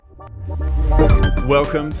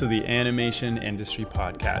Welcome to the Animation Industry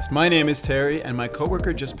Podcast. My name is Terry, and my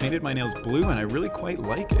coworker just painted my nails blue, and I really quite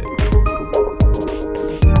like it.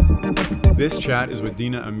 This chat is with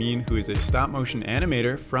Dina Amin, who is a stop-motion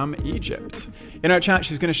animator from Egypt. In our chat,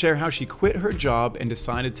 she's going to share how she quit her job and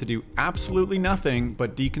decided to do absolutely nothing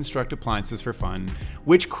but deconstruct appliances for fun,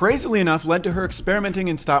 which crazily enough led to her experimenting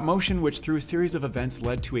in stop-motion, which through a series of events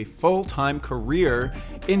led to a full-time career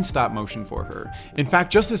in stop-motion for her. In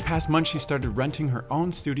fact, just this past month, she started renting her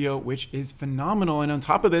own studio, which is phenomenal. And on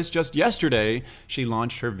top of this, just yesterday, she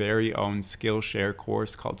launched her very own Skillshare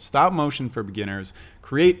course called Stop Motion for Beginners,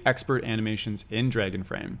 Create Expert Animations in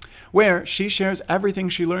Dragonframe, where she shares everything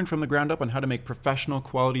she learned from the ground up on how to make professional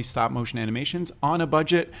quality stop motion animations on a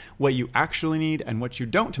budget, what you actually need and what you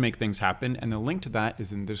don't to make things happen. And the link to that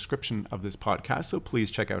is in the description of this podcast, so please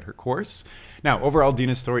check out her course. Now, overall,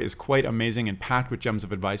 Dina's story is quite amazing and packed with gems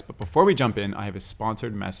of advice, but before we jump in, I have a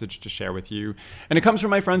sponsored message to share with you. And it comes from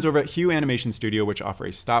my friends over at Hue Animation Studio, which offer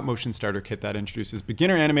a stop motion starter kit that introduces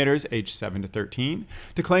beginner animators aged 7 to 13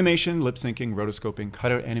 to claymation, lip syncing, rotoscoping,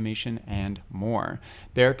 cutout animation, and more.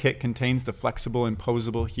 Their kit contains the flexible and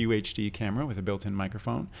posable Hue HD camera with a built-in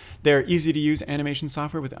microphone, their easy-to-use animation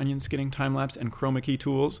software with onion skinning, time-lapse, and chroma key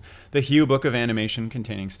tools, the Hue Book of Animation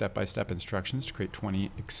containing step-by-step instructions to create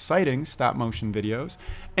 20 exciting stop-motion videos,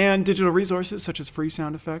 and digital resources such as free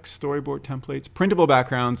sound effects, storyboard templates, printable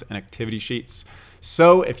backgrounds, and activity sheets.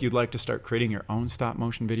 So if you'd like to start creating your own stop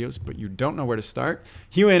motion videos, but you don't know where to start,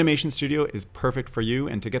 Hue Animation Studio is perfect for you.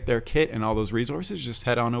 And to get their kit and all those resources, just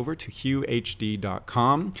head on over to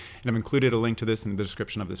huehd.com. And I've included a link to this in the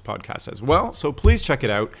description of this podcast as well. So please check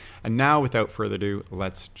it out. And now, without further ado,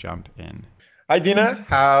 let's jump in. Hi, Dina.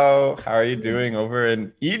 How are you doing over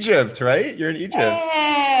in Egypt, right? You're in Egypt.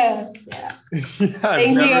 Yes. Yeah. Yeah,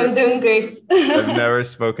 Thank you. I'm doing great. I've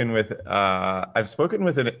spoken with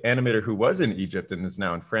an animator who was in Egypt and is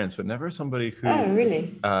now in France, but never somebody who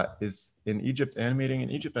really? Is in Egypt, animating in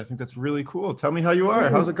Egypt. I think that's really cool. Tell me how you are.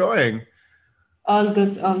 How's it going? All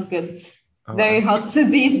good. Oh, very hot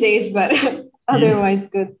these days, but otherwise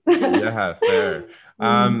good. Yeah, fair.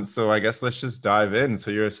 So I guess let's just dive in.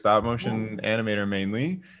 So you're a stop motion animator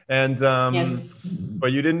mainly, and yes.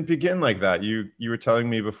 But you didn't begin like that. You were telling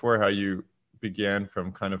me before how you began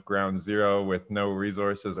from kind of ground zero with no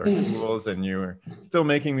resources or tools, and you were still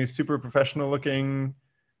making these super professional looking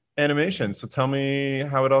animations. So tell me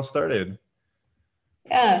how it all started.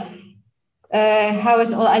 Yeah.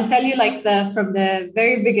 I'll tell you from the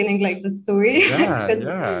very beginning, like the story.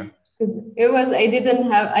 Yeah.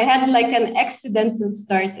 I had like an accidental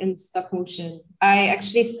start in stop motion. I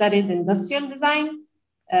actually studied industrial design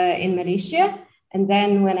in Malaysia. And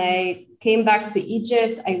then when I came back to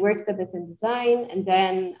Egypt, I worked a bit in design, and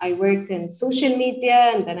then I worked in social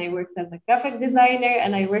media, and then I worked as a graphic designer,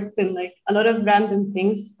 and I worked in like a lot of random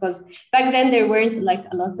things because back then there weren't like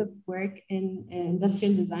a lot of work in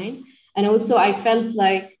industrial design. And also I felt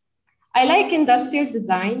like I like industrial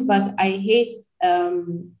design, but I hate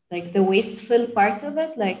like the wasteful part of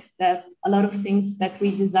it, like that a lot of things that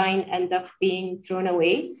we design end up being thrown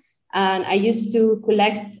away. And I used to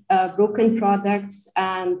collect broken products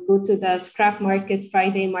and go to the scrap market,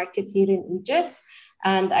 Friday market here in Egypt.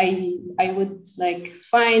 And I would like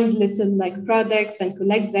find little like products and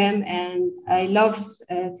collect them. And I loved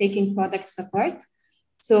taking products apart.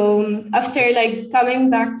 So after like coming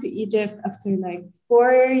back to Egypt after like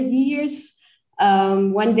 4 years,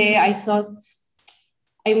 one day I thought,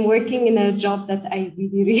 I'm working in a job that I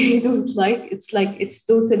really, really don't like. It's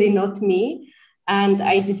totally not me. And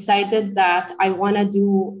I decided that I want to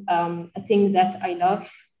do a thing that I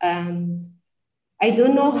love. And I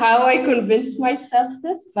don't know how I convinced myself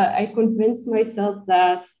this, but I convinced myself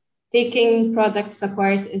that taking products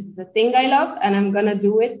apart is the thing I love, and I'm going to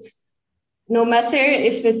do it. No matter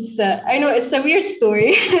if it's, I know it's a weird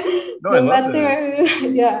story. No matter,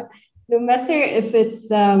 yeah. No matter if it's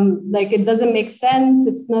like it doesn't make sense,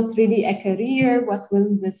 it's not really a career, what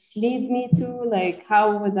will this lead me to? Like,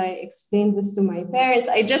 how would I explain this to my parents?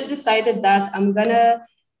 I just decided that I'm gonna,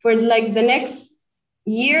 for like the next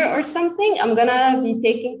year or something, I'm gonna be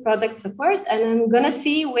taking products apart and I'm gonna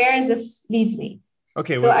see where this leads me.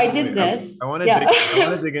 Okay, so I did this. I want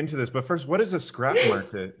to dig into this, but first, what is a scrap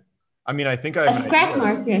market? I mean, I think I have a scrap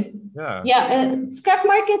market. Yeah. Scrap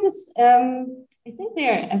market is. I think they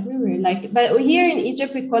are everywhere. But here in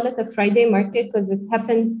Egypt, we call it a Friday market because it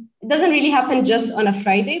doesn't really happen just on a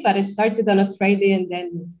Friday, but it started on a Friday and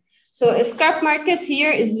then. So a scrap market here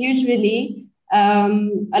is usually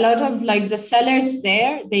a lot of like the sellers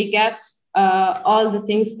there, they get all the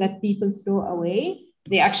things that people throw away.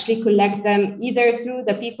 They actually collect them either through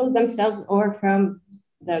the people themselves or from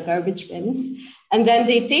the garbage bins, and then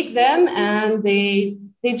they take them and they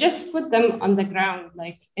just put them on the ground,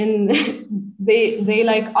 like in they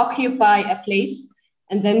like occupy a place,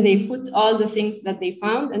 and then they put all the things that they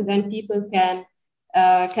found, and then people can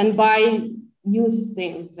buy used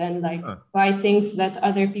things and like buy things that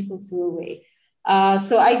other people threw away.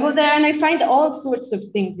 So I go there and I find all sorts of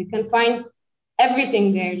things. You can find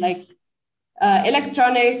everything there, like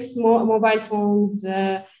electronics, mobile phones,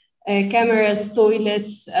 cameras,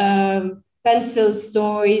 toilets, pencils,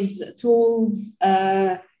 toys, tools,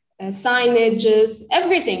 signages,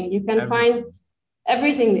 everything. You can find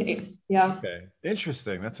everything there. Yeah. Okay.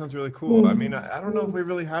 Interesting. That sounds really cool. I mean, I don't know if we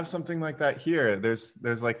really have something like that here.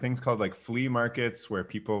 There's like things called like flea markets where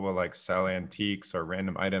people will like sell antiques or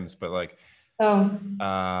random items, but like,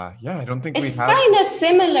 yeah, I don't think it's kind of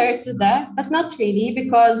similar to that, but not really,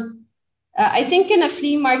 because I think in a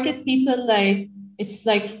flea market, people like, it's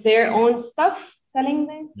like their own stuff selling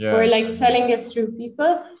them, or like selling it through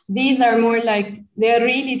people. These are more like, they're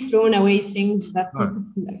really thrown away things that people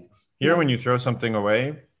collect. Here, when you throw something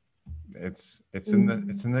away, it's in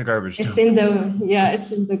the garbage. It's in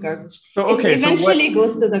the garbage. So, okay, it eventually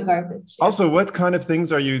goes to the garbage. Yeah. Also, what kind of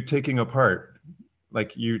things are you taking apart?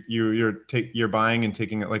 Like you're buying and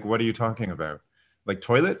taking it. Like, what are you talking about? Like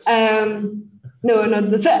toilets? No,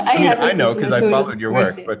 not the. I know because I followed your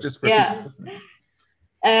work, but just for people listening.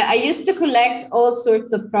 I used to collect all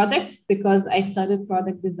sorts of products because I studied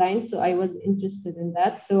product design, so I was interested in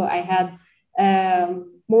that. So I had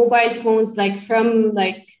mobile phones, like from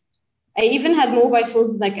like. I even had mobile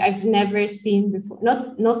phones like I've never seen before.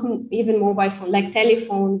 Not even mobile phone, like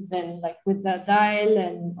telephones and like with the dial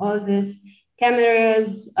and all this,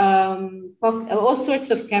 cameras, all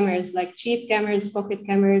sorts of cameras, like cheap cameras, pocket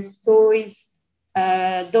cameras, toys,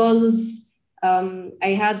 dolls.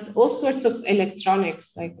 I had all sorts of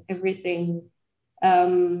electronics, like everything.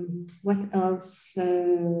 What else?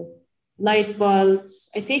 Light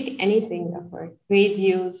bulbs. I take anything apart.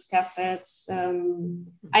 Radios, cassettes.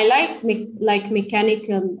 I like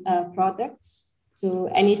mechanical products.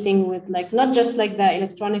 So anything with like, not just like the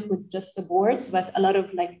electronic with just the boards, but a lot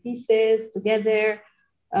of like pieces together,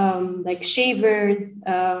 like shavers,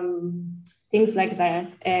 things like that,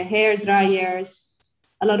 hair dryers,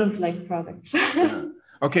 a lot of like products.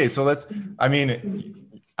 Okay, so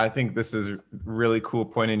I think this is a really cool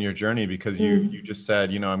point in your journey, because you just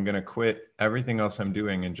said, I'm going to quit everything else I'm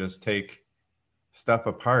doing and just take stuff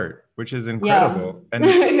apart, which is incredible. And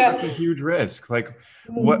that's a huge risk. Like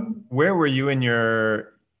where were you in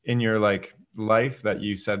your like life that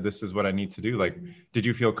you said, this is what I need to do? Like, did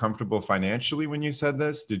you feel comfortable financially when you said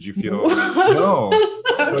this? Did you feel, no.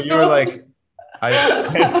 So you were like,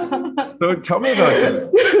 so tell me about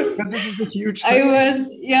this, because this is a huge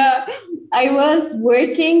thing. I was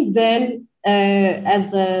working then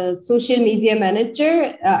as a social media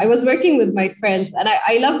manager. I was working with my friends, and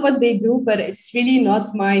I love what they do, but it's really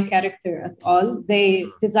not my character at all. They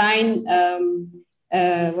design,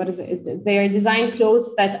 They are design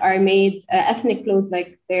clothes that are made, ethnic clothes,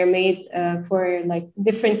 like they're made for like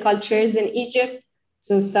different cultures in Egypt.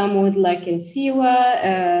 So some would like in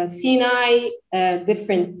Siwa, Sinai,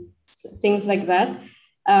 different things like that.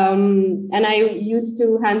 And I used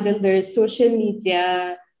to handle their social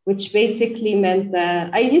media, which basically meant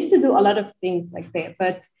that I used to do a lot of things like that.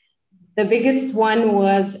 But the biggest one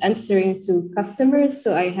was answering to customers.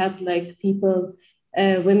 So I had like people,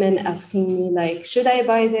 women asking me like, should I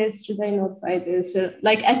buy this? Should I not buy this?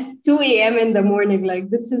 Like at 2 a.m. in the morning, like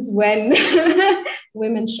this is when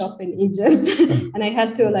women shop in Egypt. And I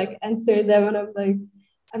had to like answer them. And I'm like,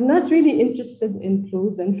 I'm not really interested in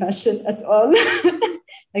clothes and fashion at all.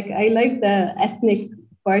 Like I like the ethnic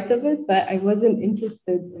part of it, but I wasn't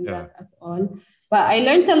interested in that at all. But I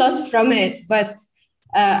learned a lot from it. But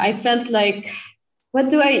I felt like, what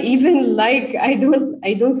do I even like? I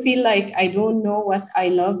don't feel like I don't know what I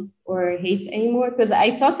love or hate anymore, because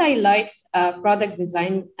I thought I liked product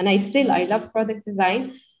design, and I love product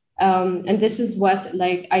design. And this is what,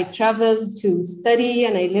 like, I traveled to study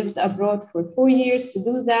and I lived abroad for 4 years to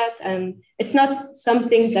do that. And it's not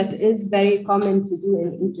something that is very common to do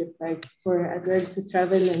in Egypt, like for a girl to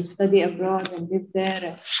travel and study abroad and live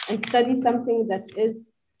there and study something that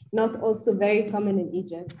is not also very common in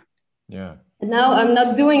Egypt. Yeah. And now I'm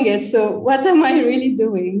not doing it. So what am I really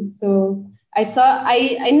doing? So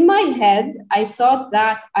in my head, I thought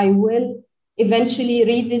that I will eventually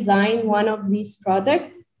redesign one of these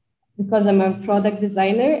products, because I'm a product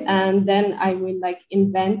designer, and then I will like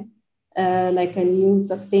invent like a new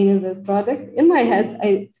sustainable product. In my head,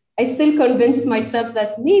 I still convinced myself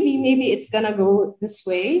that maybe it's gonna go this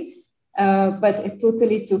way. but it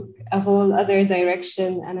totally took a whole other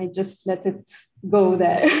direction, and I just let it go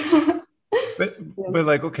there. But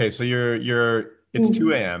like, okay, so it's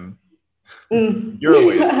 2 a.m. Mm. You're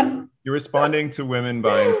awake. You're responding to women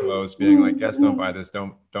buying clothes, being like, yes, don't buy this,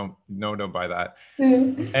 don't buy that.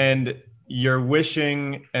 And you're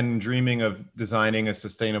wishing and dreaming of designing a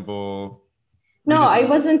sustainable. No, I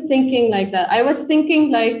wasn't thinking like that. I was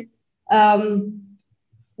thinking like,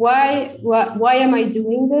 why am I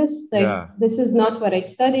doing this? Like, this is not what I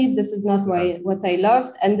studied. This is not what I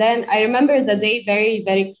loved. And then I remember the day very,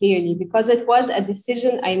 very clearly, because it was a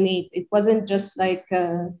decision I made. It wasn't just like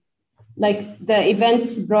the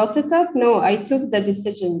events brought it up. No, I took the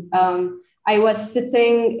decision. I was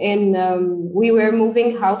sitting we were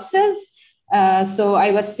moving houses. So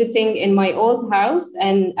I was sitting in my old house,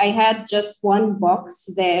 and I had just one box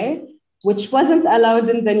there, which wasn't allowed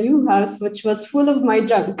in the new house, which was full of my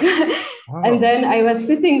junk. Wow. And then I was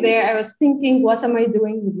sitting there, I was thinking, what am I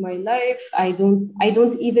doing with my life? I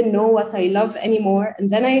don't even know what I love anymore. And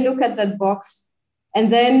then I look at that box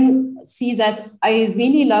and then see that I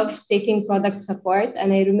really love taking products apart.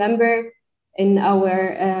 And I remember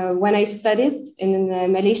when I studied in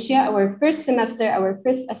Malaysia, our first semester, our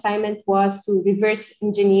first assignment was to reverse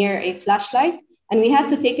engineer a flashlight, and we had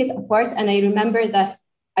to take it apart. And I remember that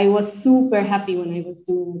I was super happy when I was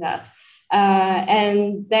doing that.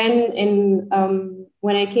 And then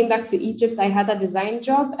when I came back to Egypt, I had a design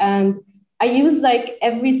job, and I used like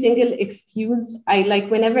every single excuse.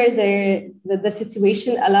 Whenever the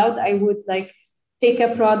situation allowed, I would like take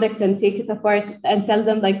a product and take it apart and tell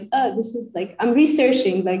them like, oh, this is like, I'm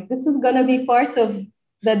researching, like this is gonna be part of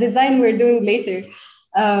the design we're doing later.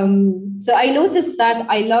 So I noticed that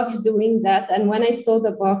I love doing that. And when I saw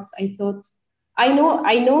the box, I thought, I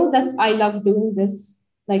know that I love doing this.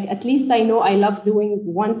 Like, at least I know I love doing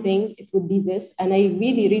one thing. It would be this. And I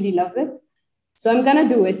really, really love it. So I'm going to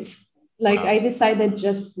do it. Like, wow. I decided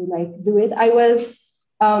just to like do it. I was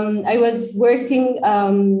working,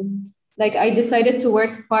 I decided to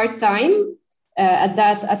work part-time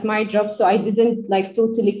at my job. So I didn't like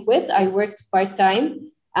totally quit. I worked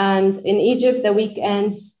part-time. And in Egypt, the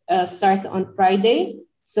weekends start on Friday.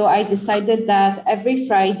 So I decided that every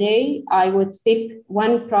Friday, I would pick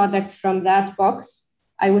one product from that box.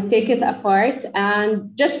 I would take it apart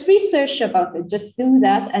and just research about it, just do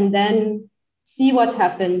that, and then see what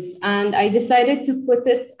happens. And I decided to put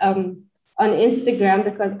it on Instagram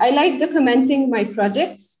because I like documenting my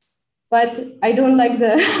projects, but I don't like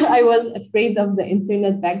I was afraid of the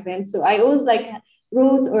internet back then. So I always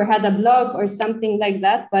wrote or had a blog or something like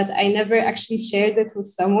that, but I never actually shared it with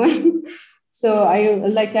someone. So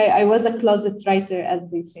I was a closet writer, as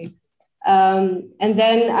they say. And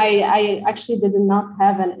then I actually did not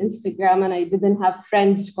have an Instagram, and I didn't have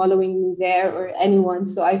friends following me there or anyone.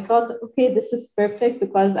 So I thought, okay, this is perfect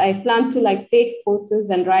because I plan to take photos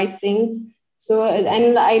and write things. So,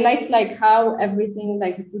 and I like how everything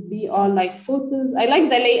it would be all photos. I like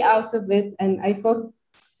the layout of it. And I thought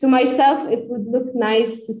to myself, it would look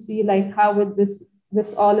nice to see how would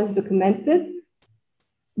this all is documented.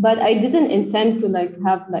 But I didn't intend to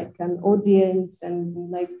have an audience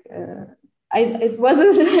and it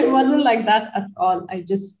wasn't like that at all. I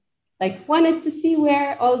just wanted to see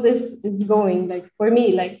where all this is going, for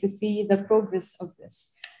me, to see the progress of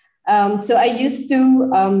this. So I used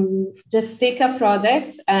to just take a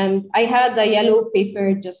product, and I had a yellow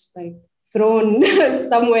paper just thrown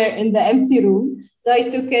somewhere in the empty room. So I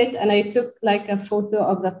took it and I took a photo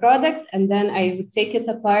of the product, and then I would take it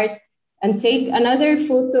apart and take another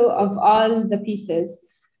photo of all the pieces.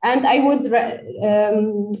 And I would,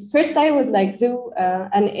 first I would do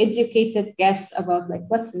an educated guess about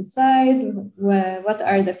what inside, what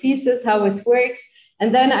are the pieces, how it works.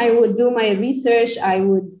 And then I would do my research. I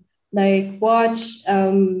would watch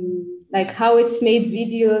how it's made,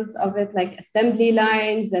 videos of it, assembly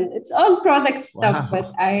lines, and it's all product stuff. Wow.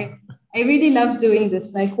 But I really love doing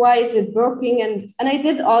this. Why is it broken? And I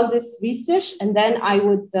did all this research, and then I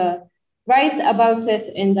would write about it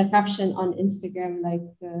in the caption on Instagram,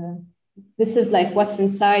 this is what's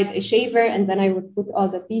inside a shaver, and then I would put all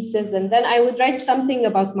the pieces, and then I would write something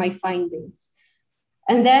about my findings.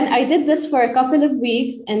 And then I did this for a couple of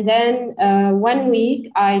weeks, and then 1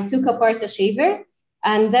 week I took apart a shaver,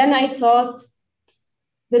 and then I thought,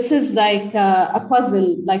 this is a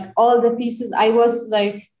puzzle, all the pieces. I was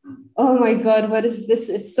oh my God, what is this?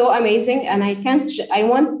 It's so amazing. And I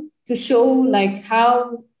want to show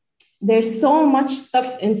how there's so much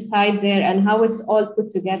stuff inside there and how it's all put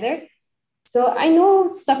together. So I know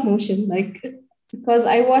stop motion, because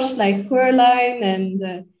I watched Coraline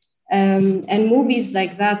and movies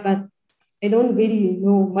like that, but I don't really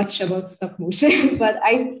know much about stop motion, but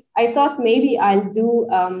I thought maybe I'll do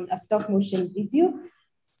a stop motion video.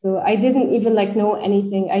 So I didn't even like know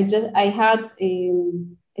anything. I had a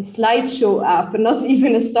slideshow app, not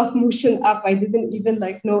even a stop motion app. I didn't even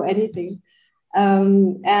like know anything.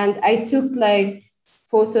 And I took like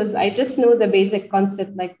photos. I just know the basic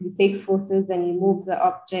concept, like you take photos and you move the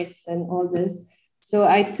objects and all this. So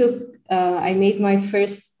I made my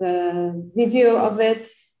first video of it,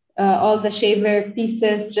 all the shaver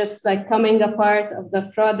pieces just like coming apart of the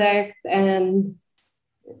product. And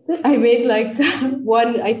I made like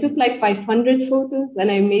I took like 500 photos and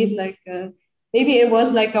I made like maybe it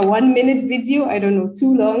was like a 1 minute video, I don't know,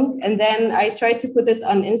 too long. And then I tried to put it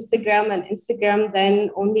on Instagram, and Instagram then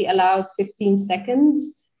only allowed 15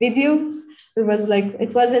 seconds videos. It was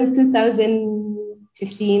in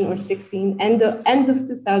 2015 or 16, end of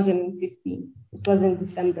 2015. It was in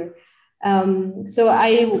December. So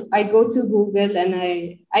I go to Google and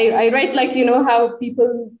I write like, you know, how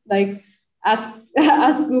people like ask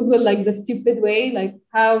Google like the stupid way, like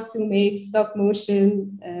how to make stop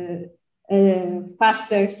motion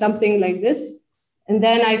faster, something like this. And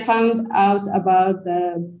then I found out about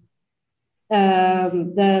the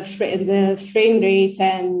frame rate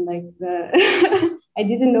and like the I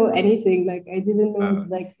didn't know anything. Like I didn't know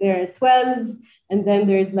like there are 12 and then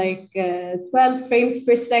there's like 12 frames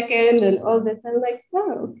per second and all this. I'm like,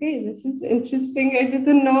 oh, okay, this is interesting. I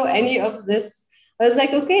didn't know any of this. I was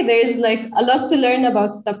like, okay, there's like a lot to learn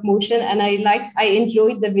about stop motion, and I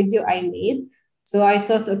enjoyed the video I made. So I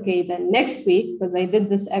thought, okay, then next week, because I did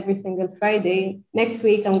this every single Friday, next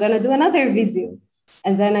week I'm gonna do another video.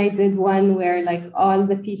 And then I did one where like all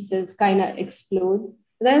the pieces kind of explode.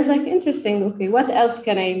 And then I was like, interesting, okay, what else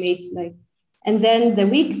can I make? Like, and then the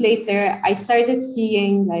week later, I started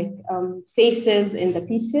seeing like faces in the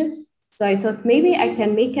pieces. So I thought maybe I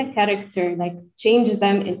can make a character, like change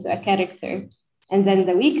them into a character. And then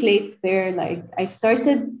the week later, like I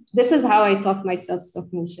started, this is how I taught myself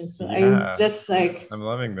stop motion. So I just like, I'm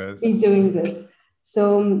loving this. Be doing this.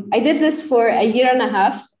 So I did this for a year and a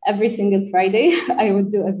half. Every single Friday, I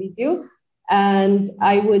would do a video, and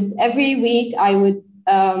every week I would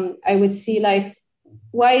see like,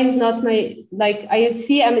 why is not I would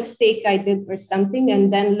see a mistake I did or something, and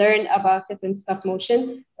then learn about it in stop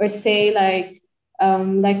motion, or say like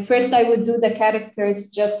first I would do the characters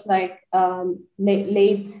just like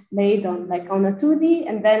laid on like on a 2D,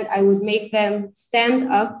 and then I would make them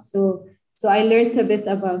stand up. So I learned a bit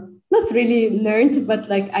about, not really learned, but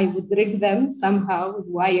like I would rig them somehow with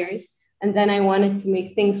wires. And then I wanted to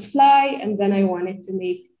make things fly, and then I wanted to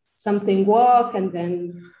make something walk, and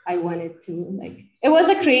then I wanted to like, it was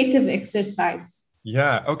a creative exercise.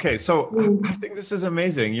 Yeah. Okay. So I think this is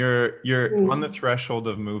amazing. You're on the threshold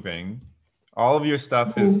of moving. All of your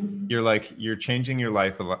stuff is, you're changing your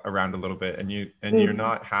life around a little bit, and you're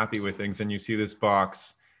not happy with things, and you see this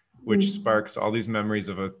box which sparks all these memories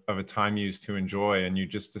of a time you used to enjoy, and you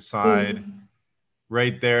just decide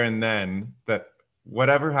right there and then that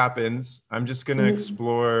whatever happens, I'm just going to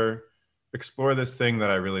explore this thing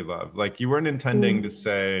that I really love. Like, you weren't intending to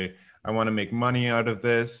say, I want to make money out of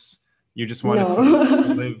this. You just wanted to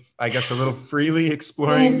live, I guess, a little freely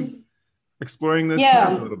exploring this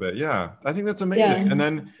path a little bit. Yeah. I think that's amazing. Yeah.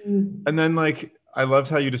 And then like, I loved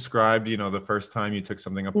how you described, you know, the first time you took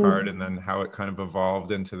something apart, and then how it kind of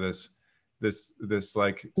evolved into this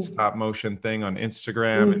like stop motion thing on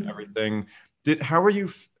Instagram and everything.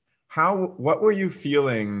 What were you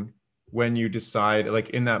feeling when you decide, like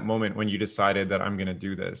in that moment when you decided that I'm going to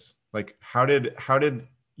do this? Like, how did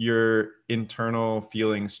your internal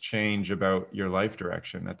feelings change about your life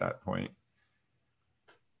direction at that point?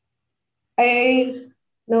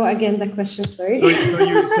 No, again, the question, sorry. So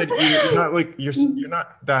you said you're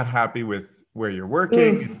not that happy with where you're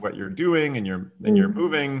working and what you're doing, and you're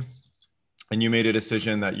moving, and you made a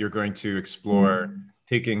decision that you're going to explore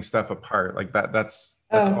taking stuff apart like that. That's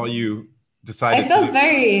all you decided. I felt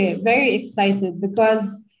very, very excited,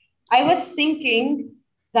 because I was thinking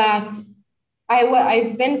that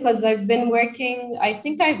I've been working. I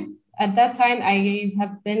think at that time I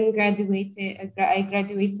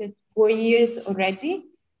graduated 4 years already.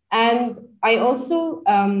 And I also,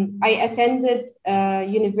 I attended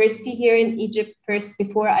university here in Egypt first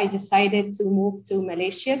before I decided to move to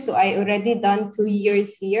Malaysia. So I already done 2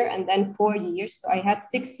 years here and then 4 years. So I had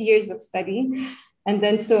 6 years of study. And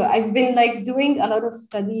then, so I've been like doing a lot of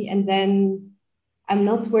study, and then I'm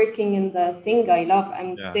not working in the thing I love.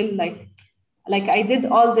 I'm still like I did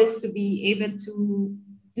all this to be able to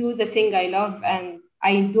do the thing I love. And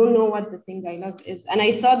I don't know what the thing I love is. And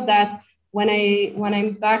I thought that when I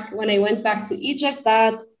went back to Egypt,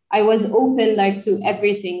 that I was open like to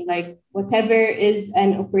everything, like whatever is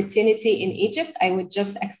an opportunity in Egypt, I would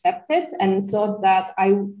just accept it, and thought that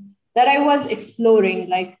I was exploring,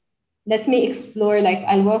 like, let me explore, like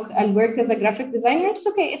I'll work as a graphic designer. It's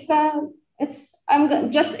okay.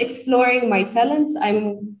 I'm just exploring my talents.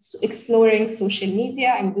 I'm exploring social media.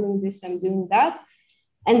 I'm doing this, I'm doing that.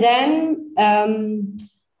 And then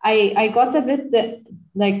I got a bit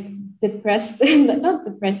like depressed, not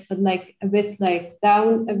depressed, but like a bit like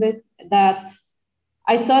down a bit, that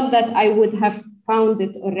I thought that I would have found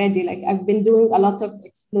it already. Like I've been doing a lot of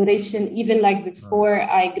exploration, even like before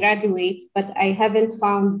I graduate, but I haven't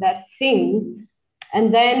found that thing.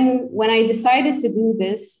 And then when I decided to do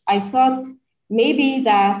this, I thought maybe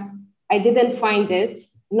that I didn't find it,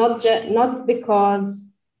 not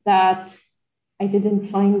because that I didn't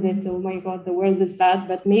find it, oh my God, the world is bad,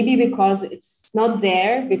 but maybe because it's not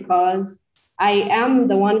there, because I am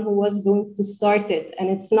the one who was going to start it and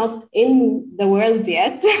it's not in the world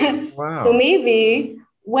yet. Wow. So maybe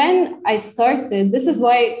when I started, this is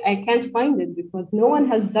why I can't find it, because no one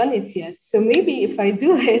has done it yet. So maybe if I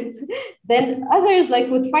do it, then others like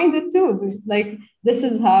would find it too. Like this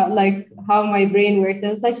is how my brain worked. I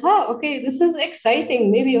was like, okay, this is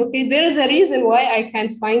exciting. Maybe, okay, there is a reason why I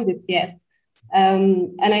can't find it yet.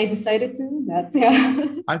 And I decided to do that.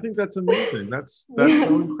 Yeah. I think that's amazing. That's so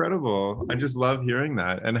incredible. I just love hearing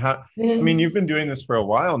that. And I mean, you've been doing this for a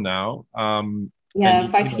while now. Yeah,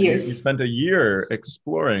 and 5 years. You spent a year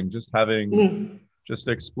exploring, just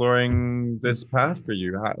exploring this path for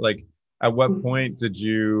you. Like, at what point did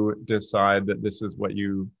you decide that this is what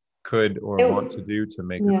you could or want to do to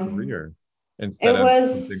make a career instead of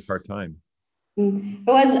something part-time? It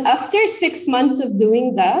was after 6 months of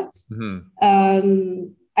doing that,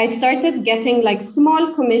 I started getting like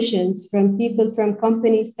small commissions from people, from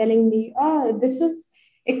companies telling me, this is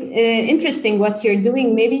interesting what you're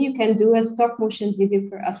doing. Maybe you can do a stop motion video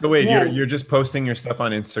for us. So wait, you're just posting your stuff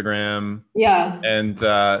on Instagram. Yeah. And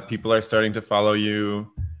people are starting to follow you,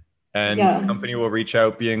 and the company will reach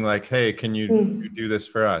out being like, hey, can you do this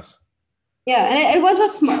for us? Yeah, and it was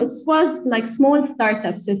like small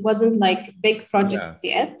startups. It wasn't like big projects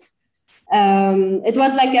yet. It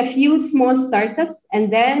was like a few small startups,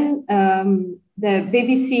 and then the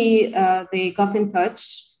BBC they got in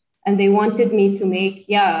touch and they wanted me to make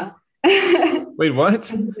Wait,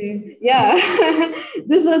 what? Yeah,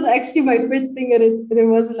 this was actually my first thing, and it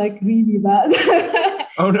was like really bad.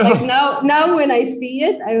 Oh no! Like now when I see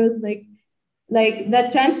it, I was like the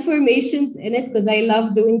transformations in it, because I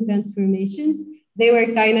love doing transformations, they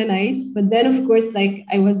were kind of nice. But then of course, like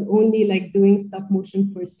I was only like doing stop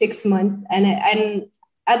motion for 6 months, and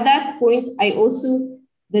at that point I also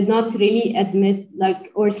did not really admit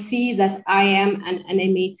or see that I am an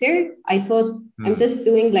animator. I thought I'm just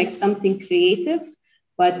doing like something creative,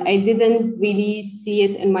 but I didn't really see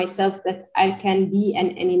it in myself that I can be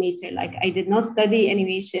an animator. Like I did not study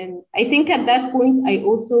animation. I think at that point, I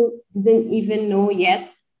also didn't even know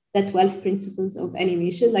yet the 12 principles of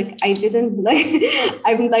animation. Like I didn't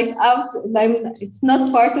I'm like out, it's not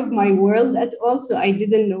part of my world at all. So I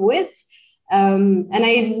didn't know it. And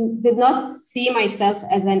I did not see myself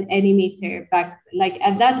as an animator back. Like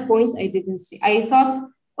at that point, I thought,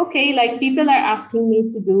 okay, like people are asking me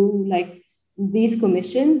to do like these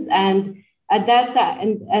commissions. And at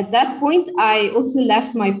that point, I also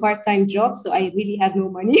left my part-time job. So I really had no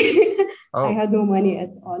money. I had no money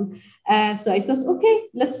at all. So I thought, okay,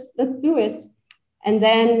 let's do it. And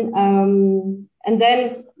then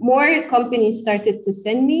more companies started to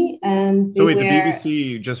send me. And so wait, the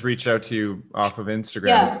BBC just reached out to you off of Instagram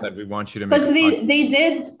and said, we want you to make. Because they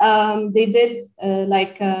did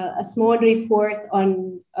like a small report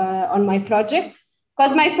on my project.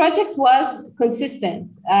 Because my project was consistent.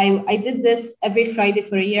 I did this every Friday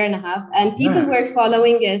for a year and a half, and people were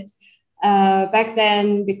following it back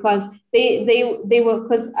then, because they were,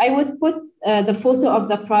 because I would put the photo of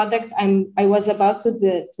the product I was about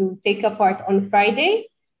to take apart on Friday.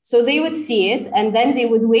 So they would see it, and then they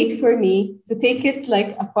would wait for me to take it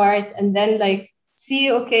like apart, and then like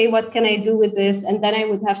see, okay, what can I do with this? And then I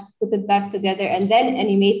would have to put it back together and then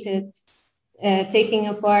animate it. Taking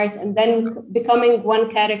apart and then becoming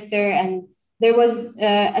one character. And there was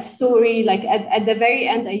a story, like at the very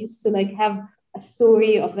end, I used to like have a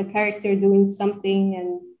story of the character doing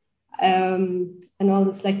something, and all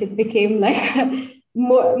this, like it became like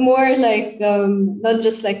more like not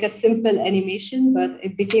just like a simple animation, but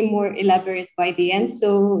it became more elaborate by the end.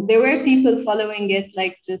 So there were people following it,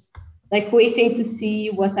 like just like waiting to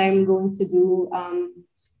see what I'm going to do.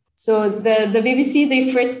 So the BBC,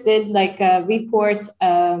 they first did like a report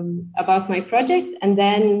about my project, and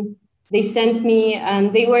then they sent me,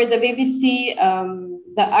 and they were the BBC,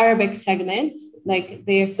 the Arabic segment. Like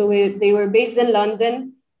they were based in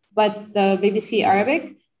London, but the BBC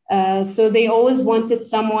Arabic. So they always wanted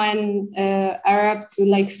someone Arab to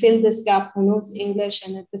like fill this gap, who knows English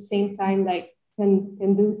and at the same time like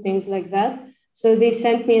can do things like that. So they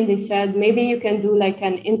sent me and they said, maybe you can do like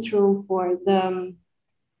an intro for the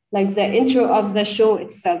like the intro of the show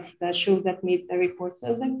itself, the show that made the report. So I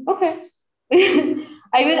was like, okay.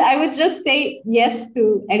 I would just say yes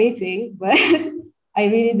to anything, but I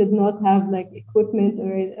really did not have like equipment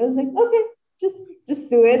or I was like, okay, just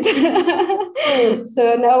do it.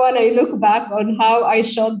 So now when I look back on how I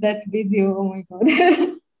shot that video, oh my God.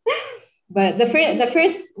 But the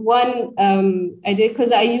first one I did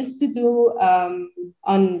because I used to do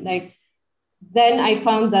on like, then I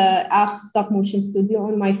found the app Stop Motion Studio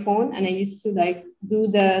on my phone, and I used to like do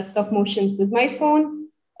the stop motions with my phone.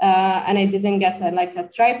 And I didn't get a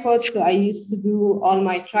tripod, so I used to do all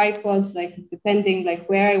my tripods like depending like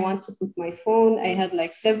where I want to put my phone. I had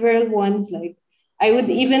like several ones. Like I would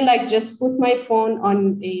even like just put my phone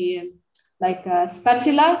on a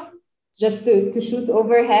spatula just to shoot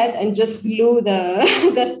overhead and just glue the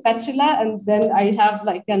the spatula, and then I have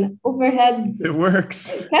like an overhead. It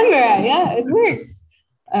works. Camera, yeah, it works.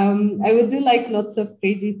 I would do like lots of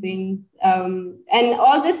crazy things, and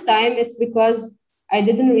all this time it's because I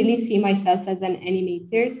didn't really see myself as an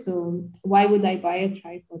animator, so why would I buy a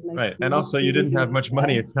tripod? Like, right, and also you didn't have much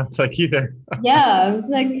money. It sounds like either. Yeah, I was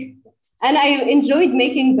like. And I enjoyed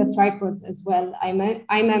making the tripods as well. I'm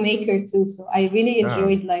a maker too, so I really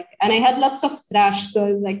enjoyed and I had lots of trash. So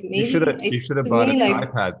like maybe you should have bought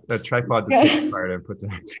a tripod to take apart and put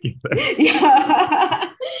that together.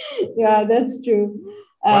 Yeah, yeah, that's true.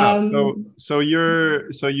 Wow. So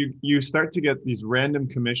you start to get these random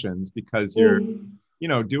commissions because you're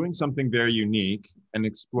doing something very unique and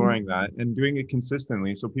exploring that and doing it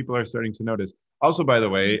consistently. So people are starting to notice. Also, by the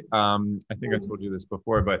way, I think I told you this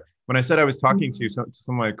before, but when I said I was talking to some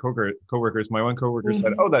of my coworkers, my one coworker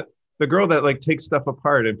said, "Oh, that the girl that like takes stuff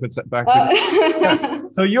apart and puts it back together." Yeah.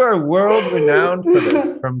 So you are world renowned for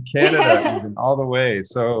this, from Canada even all the way.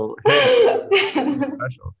 So hey,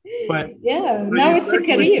 special. But yeah, now it's a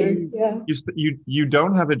career. You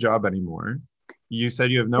don't have a job anymore. You said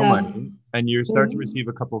you have no money, and you start to receive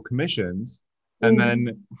a couple commissions. And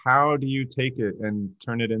then how do you take it and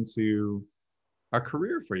turn it into a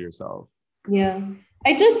career for yourself? Yeah,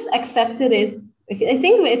 I just accepted it. I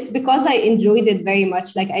think it's because I enjoyed it very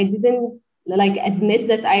much. Like I didn't like admit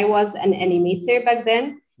that I was an animator back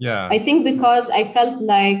then. Yeah. I think because I felt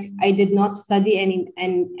like I did not study any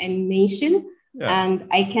animation, and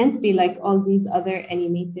I can't be like all these other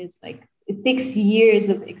animators. Like it takes years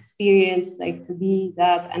of experience like to be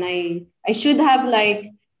that, and I should have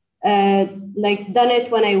like done it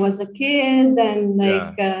when I was a kid and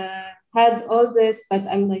had all this, but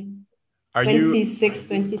I'm like 26,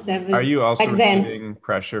 27. Are you also receiving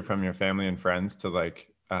pressure from your family and friends to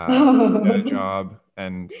like get a job?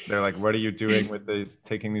 And they're like, what are you doing with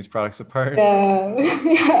taking these products apart?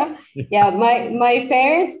 Yeah. My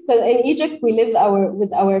parents, because in Egypt we live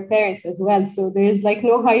with our parents as well, so there's like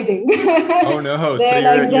no hiding. Oh no! So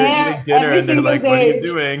you're eating dinner and they're like, what are you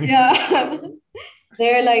doing? Yeah.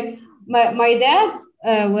 They're like, my dad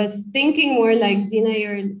was thinking more like,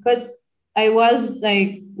 Dina, because I was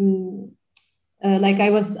like I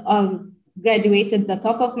was graduated the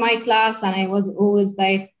top of my class, and I was always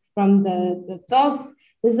like from the top.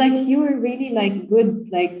 It's like, you were really like good.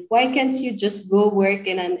 Like, why can't you just go work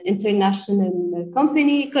in an international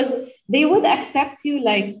company? Because they would accept you,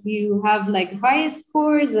 like you have like highest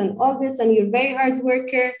scores and all this, and you're very hard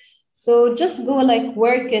worker. So just go like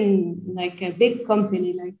work in like a big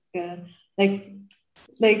company, I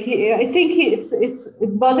think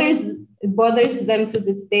it bothers them to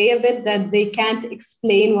this day a bit that they can't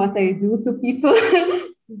explain what I do to people.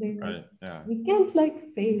 So right, yeah. We can't like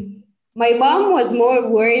say. My mom was more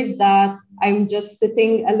worried that I'm just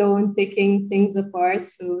sitting alone taking things apart.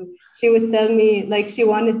 So she would tell me like she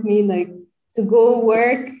wanted me like to go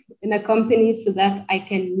work in a company so that I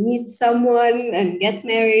can meet someone and get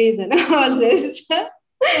married and all this.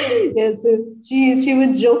 Yeah, so she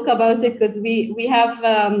would joke about it because we have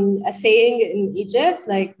a saying in Egypt,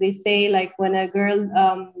 like they say like when a girl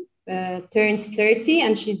turns 30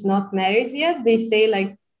 and she's not married yet, they say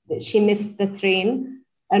like she missed the train.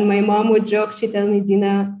 And my mom would joke, she'd tell me,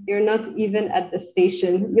 Dina, you're not even at the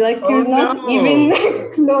station. You're not even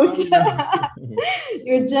close. Oh, no.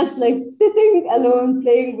 You're just like sitting alone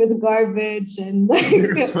playing with garbage and like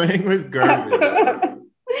you're playing with garbage.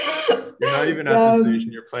 You're not even at the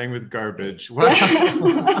station, you're playing with garbage. Wow.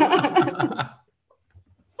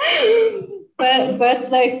 but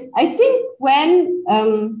like I think when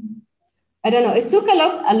I don't know, it took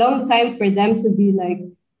a long time for them to be like,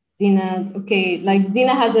 Dina, okay, like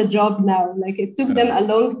Dina has a job now. Like it took them a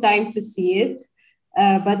long time to see it.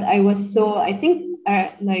 But I was so, I think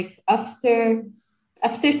like after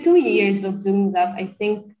 2 years of doing that, I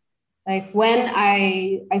think like when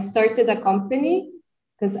I started a company,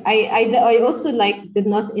 because I also like did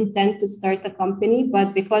not intend to start a company,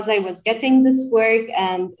 but because I was getting this work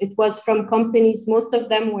and it was from companies, most of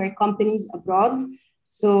them were companies abroad.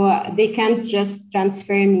 So they can't just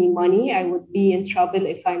transfer me money. I would be in trouble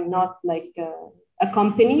if I'm not like a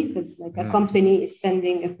company, because like a company is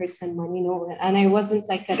sending a person money, and I wasn't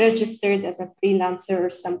like registered as a freelancer or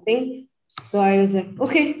something. So I was like,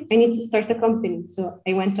 okay, I need to start a company. So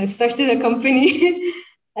I started a company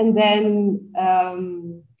and then,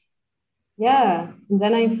 and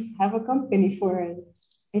then I have a company for,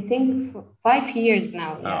 I think, for 5 years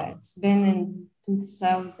now. Wow. Yeah, it's been in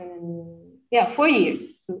 2000, 4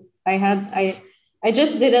 years. So I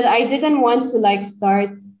just did it. I didn't want to like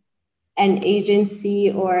start an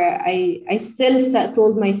agency, or I still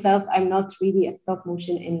told myself I'm not really a stop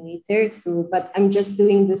motion animator. So, but I'm just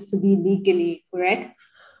doing this to be legally correct.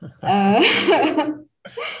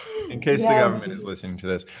 In case the government is listening to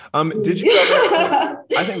this, did you ever?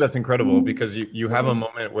 I think that's incredible, because you have a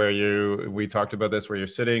moment where we talked about this, where you're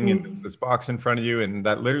sitting in this box in front of you, and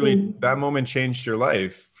that literally that moment changed your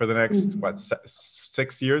life for the next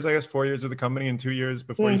 6 years, I guess, 4 years of the company and 2 years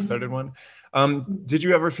before you started one. Did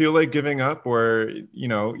you ever feel like giving up, or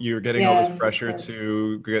you're getting all this pressure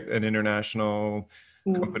to get an international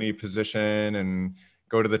company position and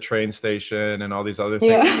go to the train station and all these other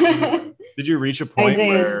things? Did you reach a point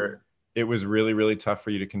where it was really, really tough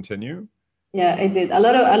for you to continue? Yeah, I did a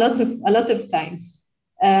lot of times.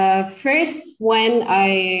 First, when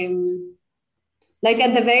I like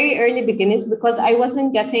at the very early beginnings, because I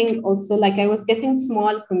wasn't getting also like I was getting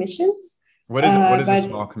small commissions. What does a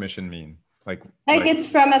small commission mean? Like it's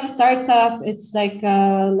from a startup. It's like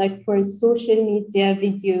for social media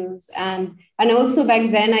videos, and also back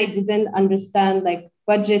then I didn't understand like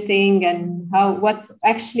budgeting and what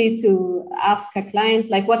actually to ask a client,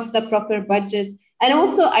 like what's the proper budget. And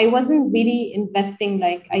also I wasn't really investing,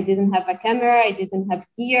 like I didn't have a camera, I didn't have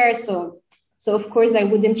gear, so of course I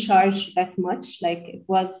wouldn't charge that much. Like it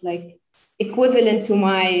was like equivalent to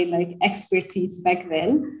my like expertise back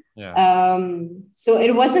then. So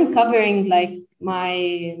it wasn't covering like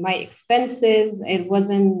my expenses. It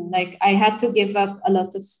wasn't like I had to give up a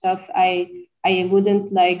lot of stuff. I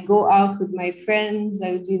wouldn't like go out with my friends.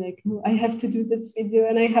 I would be like, no, I have to do this video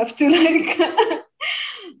and I have to like,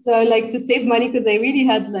 so I like to save money, because I really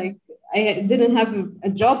had like, I didn't have a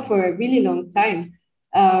job for a really long time.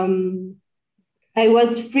 I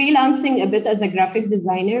was freelancing a bit as a graphic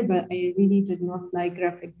designer, but I really did not like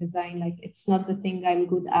graphic design. Like it's not the thing I'm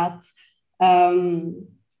good at.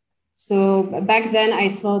 So back then I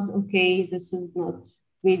thought, okay, this is not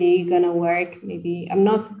really gonna work. Maybe I'm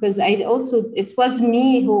not, because it was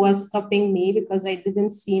me who was stopping me, because I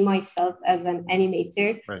didn't see myself as an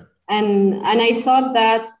animator. Right. And I thought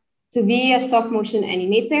that to be a stop motion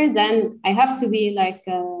animator, then I have to be like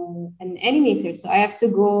an animator. So I have to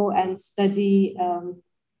go and study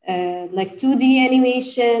like 2D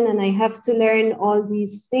animation, and I have to learn all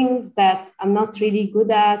these things that I'm not really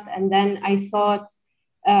good at. And then I thought,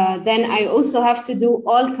 then I also have to do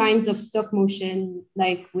all kinds of stop motion,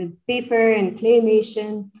 like with paper and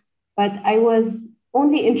claymation. But I was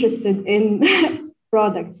only interested in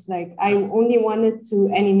products. Like I only wanted to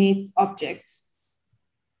animate objects.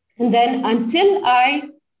 And then until I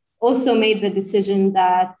also made the decision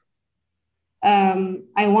that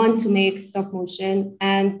I want to make stop motion,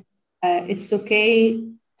 and it's okay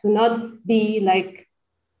to not be like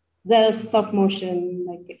the stop motion,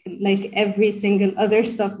 like every single other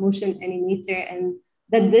stop motion animator, and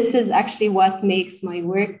that this is actually what makes my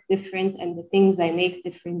work different and the things I make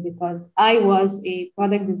different, because I was a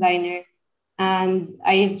product designer and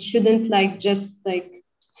I shouldn't like just like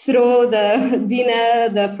throw the Dina,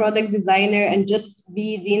 the product designer, and just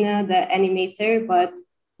be Dina, the animator. But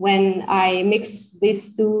when I mix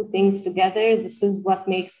these two things together, this is what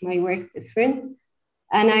makes my work different.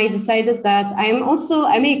 And I decided that I'm also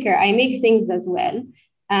a maker. I make things as well.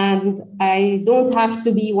 And I don't have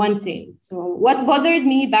to be one thing. So what bothered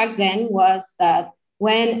me back then was that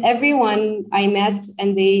when everyone I met,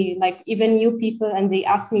 and they like even new people, and they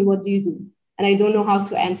ask me, what do you do? And I don't know how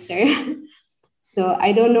to answer. So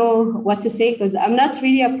I don't know what to say, because I'm not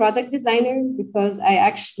really a product designer, because I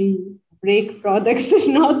actually break products,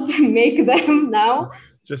 not to make them now.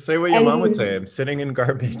 Just say what your mom would say. I'm sitting in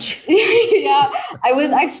garbage. Yeah, I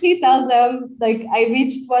would actually tell them, like, I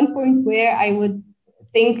reached one point where I would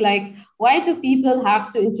think, like, why do people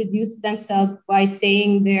have to introduce themselves by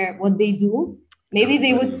saying what they do? Maybe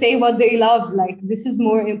they would say what they love, like, this is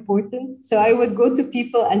more important. So I would go to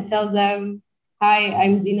people and tell them, hi,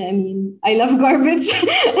 I'm Dina Amin. I love garbage.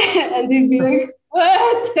 And they'd be like,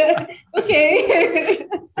 what? Okay.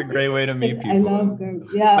 It's a great way to meet people. I love garbage.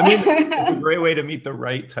 Yeah. I mean, it's a great way to meet the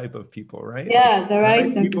right type of people, right? Yeah, like, the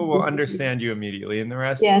right type people of will understand you immediately, and the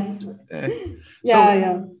rest. Yes.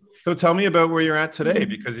 Yeah. So tell me about where you're at today,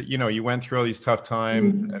 because, you know, you went through all these tough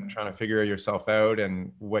times and trying to figure yourself out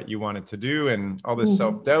and what you wanted to do and all this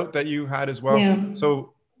self-doubt that you had as well. Yeah.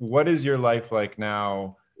 So what is your life like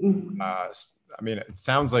now? I mean, it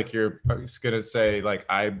sounds like you're going to say, like,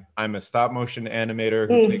 I'm a stop motion animator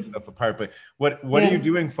who takes stuff apart, but what are you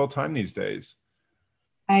doing full time these days?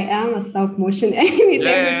 I am a stop motion animator who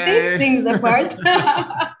takes things apart.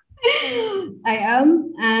 I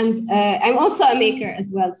am, and I'm also a maker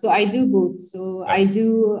as well. So I do both. So I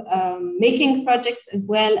do making projects as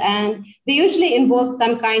well, and they usually involve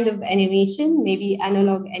some kind of animation, maybe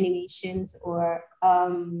analog animations or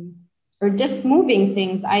just moving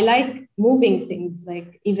things. I like moving things,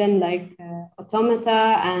 like even like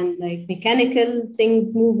automata and like mechanical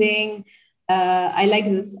things moving. I like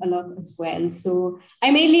this a lot as well. So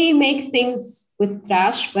I mainly make things with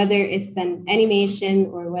trash, whether it's an animation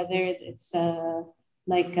or whether it's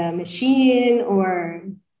like a machine or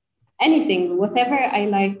anything, whatever I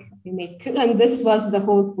like, I make. And this was the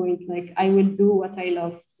whole point. Like, I will do what I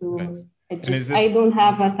love. So I don't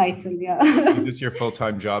have a title. Yeah. Is this your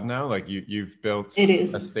full-time job now? Like you've built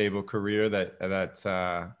a stable career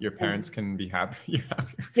that your parents can be happy.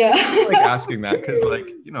 Yeah. Like asking that, because, like,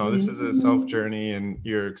 you know, this is a self journey and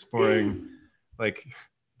you're exploring, like,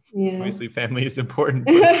 obviously family is important.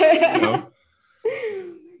 But, you know.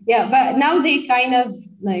 Yeah, but now they kind of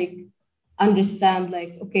like understand,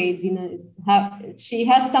 like, okay, Dina she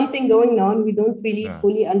has something going on. We don't really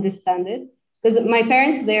fully understand it. Because my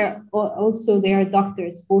parents, they are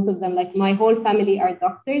doctors, both of them. Like, my whole family are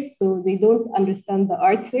doctors, so they don't understand the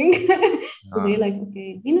art thing. So they're like,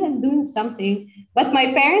 okay, Dina is doing something. But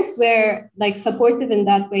my parents were like supportive in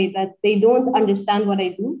that way, that they don't understand what I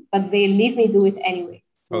do, but they leave me do it anyway.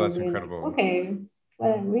 So that's incredible. Like, okay,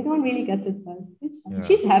 well, we don't really get it, but it's fine. Yeah.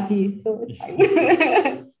 She's happy, so it's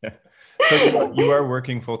fine. So you are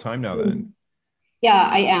working full time now then? Yeah,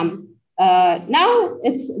 I am. Now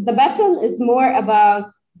the battle is more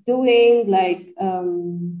about doing like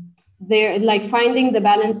finding the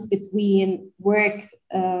balance between work.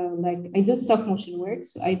 Like, I do stop motion work,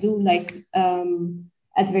 so I do like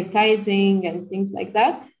advertising and things like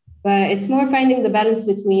that. But it's more finding the balance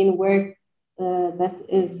between work that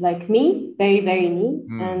is like me, very, very me,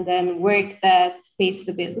 and then work that pays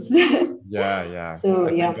the bills. Yeah. So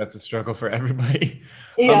I think that's a struggle for everybody.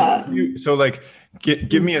 Yeah. So like,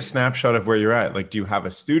 give me a snapshot of where you're at. Like, do you have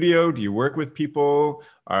a studio? Do you work with people?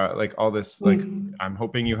 Like all this, like, I'm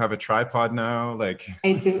hoping you have a tripod now. Like,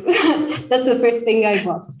 I do. That's the first thing I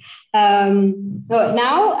bought. But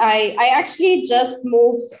now I actually just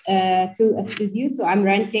moved to a studio. So I'm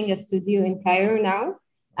renting a studio in Cairo now.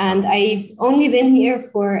 And I've only been here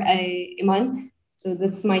for a month. So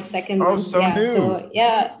that's my second month. So new. So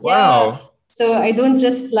wow. Yeah. So I don't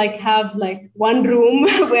just like have like one room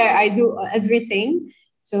where I do everything.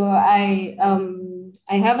 So I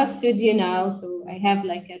have a studio now. So I have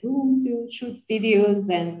like a room to shoot videos,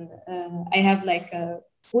 and I have like a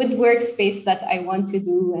woodwork space that I want to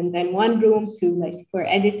do, and then one room to like for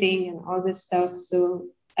editing and all this stuff. So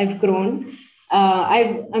I've grown.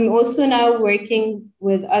 I'm also now working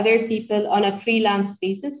with other people on a freelance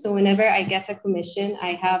basis. So whenever I get a commission,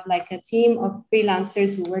 I have like a team of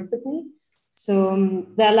freelancers who work with me. So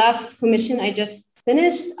the last commission I just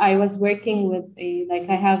finished, I was working with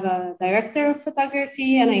I have a director of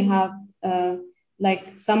photography, and I have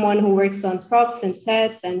like someone who works on props and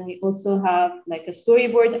sets. And I also have like a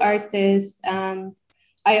storyboard artist. And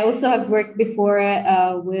I also have worked before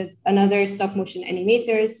with another stop motion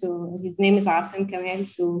animator. So his name is Asim Kamal.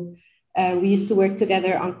 So we used to work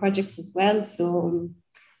together on projects as well. So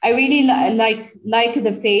I really like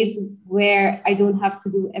the phase where I don't have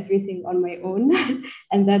to do everything on my own,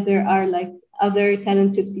 and that there are like other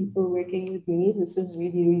talented people working with me. This is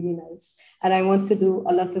really, really nice. And I want to do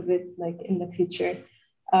a lot of it like in the future.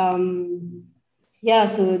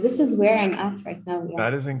 So this is where I'm at right now. Yeah.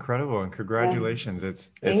 That is incredible, and congratulations. It's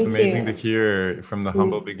amazing to hear from the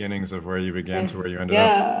humble beginnings of where you began to where you ended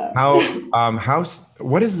up.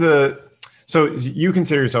 What is So you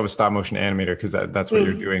consider yourself a stop motion animator because that's what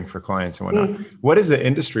you're doing for clients and whatnot. What is the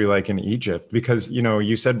industry like in Egypt? Because,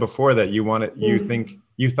 you said before that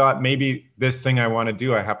you thought maybe this thing I want to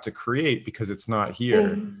do, I have to create because it's not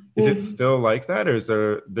here. Is it still like that? Or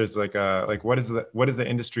there's what is the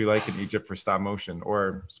industry like in Egypt for stop motion,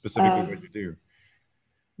 or specifically what you do?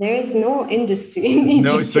 There is no industry in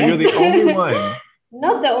Egypt. No, so you're the only one.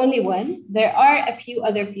 Not the only one. There are a few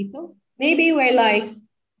other people. Maybe we're like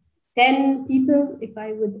 10 people, if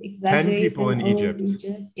I would exaggerate. 10 people in Egypt.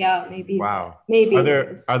 Yeah, maybe. Wow. Maybe.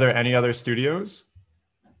 Are there any other studios?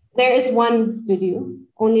 There is one studio,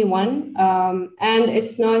 only one. And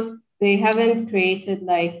they haven't created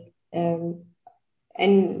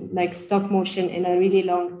stop motion in a really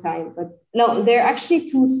long time. But no, there are actually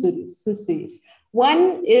two studios.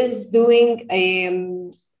 One is doing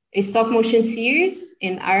a stop motion series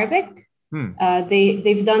in Arabic.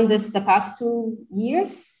 They've done this the past 2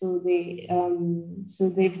 years, so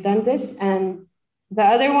they've done this, and the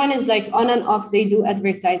other one is like on and off. They do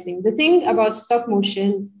advertising. The thing about stop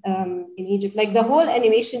motion in Egypt, like the whole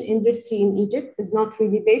animation industry in Egypt, is not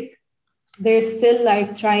really big. They're still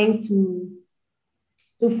like trying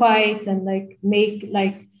to fight and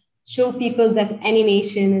show people that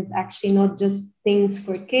animation is actually not just things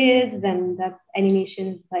for kids, and that animation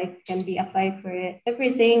is can be applied for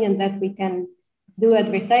everything, and that we can do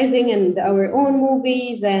advertising and our own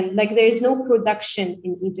movies, and there's no production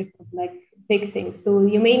in Egypt of big things. So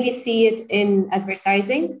you mainly see it in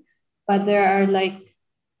advertising, but there are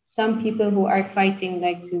some people who are fighting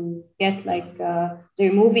to get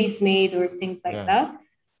their movies made or things like that.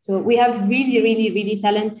 So we have really, really, really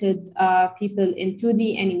talented people in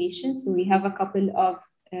 2D animation. So we have a couple of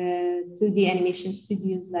 2D animation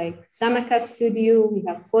studios like Samaka Studio, we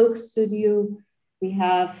have Folk Studio, we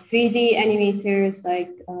have 3D animators.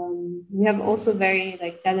 We have also very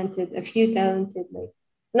a few talented,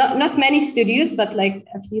 not many studios, but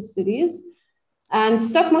a few studios. And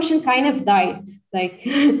stop motion kind of died.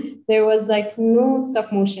 There was no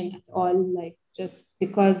stop motion at all, just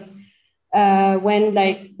because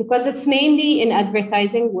because it's mainly in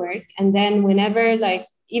advertising work. And then whenever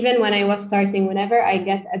even when I was starting, whenever I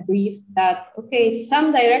get a brief that, okay,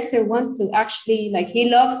 some director wants to actually, he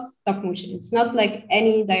loves stop motion. It's not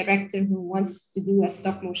any director who wants to do a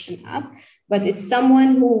stop motion ad, but it's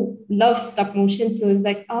someone who loves stop motion. So it's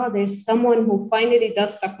there's someone who finally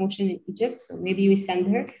does stop motion in Egypt. So maybe we send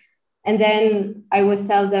her. And then I would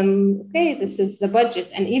tell them, okay, this is the budget.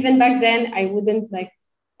 And even back then, I wouldn't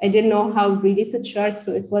I didn't know how really to charge,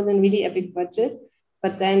 so it wasn't really a big budget.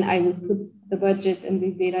 But then I would put the budget and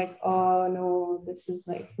they'd be oh, no, this is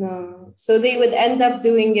no. So they would end up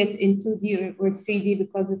doing it in 2D or 3D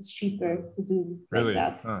because it's cheaper to do really?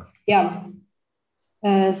 That. Huh. Yeah.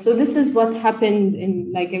 So this is what happened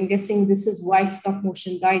in, I'm guessing this is why stop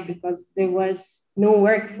motion died, because there was no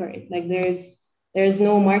work for it. There's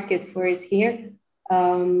no market for it here.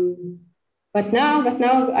 But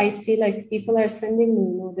now I see people are sending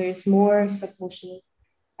me, there's more stop motion.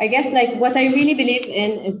 I guess what I really believe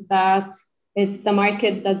in is that the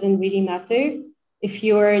market doesn't really matter. If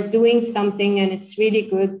you're doing something and it's really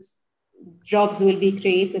good, jobs will be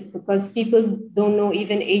created, because people don't know,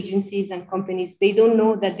 even agencies and companies, they don't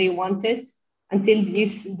know that they want it until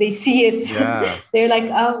they see it. Yeah. They're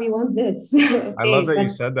oh, we want this. Okay, I love that you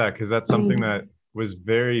said that, because that's something that was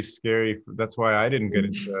very scary. That's why I didn't get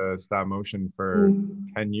into stop motion for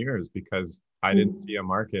 10 years, because I didn't see a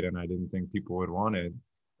market and I didn't think people would want it.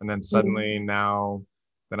 And then suddenly now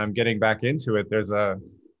that I'm getting back into it, there's a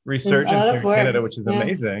resurgence in Canada, which is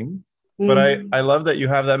amazing. But I love that you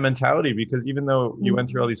have that mentality, because even though you went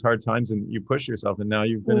through all these hard times and you pushed yourself, and now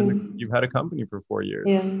you've been you've had a company for 4 years.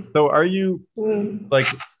 Yeah. So are you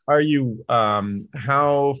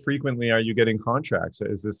how frequently are you getting contracts?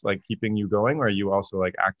 Is this keeping you going, or are you also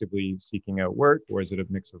actively seeking out work, or is it a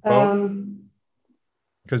mix of both?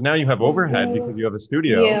 Because now you have overhead because you have a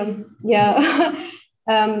studio. Yeah.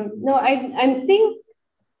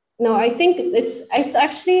 I think it's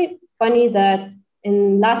actually funny that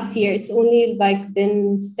in last year, it's only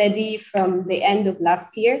been steady from the end of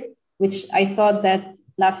last year, which I thought that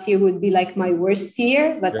last year would be my worst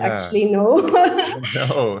year, but actually no.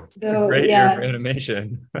 No, it's a great year for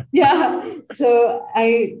animation. Yeah. So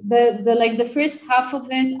the first half of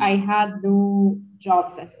it, I had no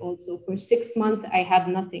jobs at all. So for 6 months, I had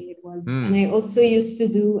nothing. It was, and I also used to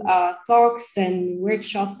do talks and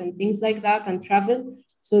workshops and things like that, and travel.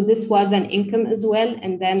 So this was an income as well.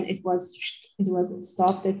 And then it was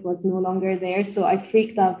stopped. It was no longer there. So I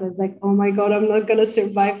freaked out. I was oh my God, I'm not going to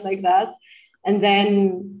survive like that. And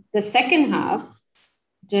then the second half,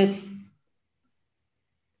 just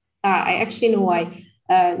I actually know why.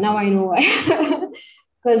 Now I know why.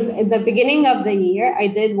 Because at the beginning of the year, I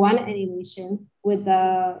did one animation with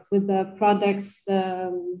the products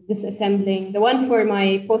disassembling, the one for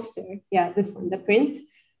my poster. Yeah, this one, the print,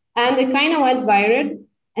 and it kind of went viral.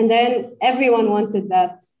 And then everyone wanted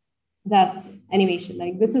that animation.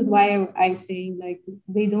 Like this is why I'm saying like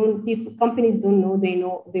they don't people companies don't know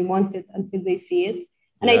they want it until they see it.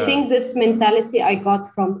 And I think this mentality I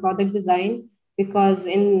got from product design, because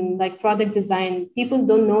in like product design, people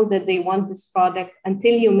don't know that they want this product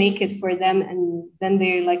until you make it for them, and then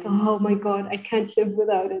they're like, oh my god, I can't live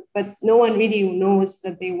without it. But no one really knows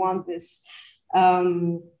that they want this.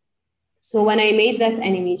 So when I made that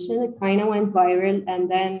animation, it kind of went viral, and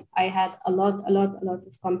then I had a lot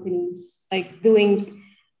of companies like doing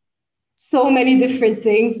so many different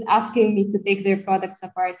things, asking me to take their products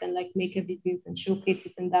apart and like make a video and showcase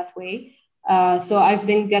it in that way. So I've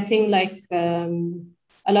been getting like a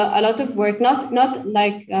lot of work. Not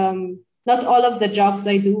all of the jobs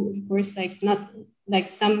I do, of course. Like not like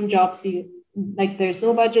some jobs like there's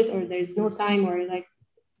no budget or there's no time or like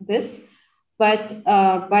this. But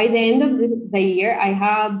by the end of the year, I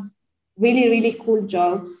had really cool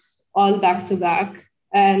jobs all back to back.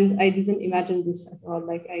 And I didn't imagine this at all.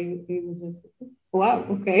 Like I was like, wow,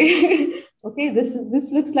 okay. Okay, this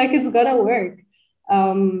looks like it's gonna work.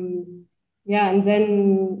 Yeah, and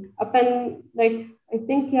then up and like, I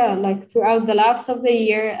think, yeah, like throughout the last of the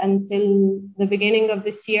year until the beginning of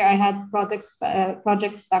this year, I had projects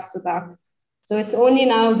back to back. So it's only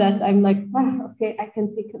now that I'm like, okay, I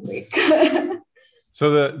can take a break. So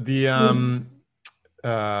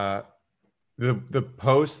the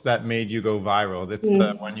post that made you go viral, that's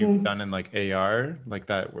the one you've done in like AR, like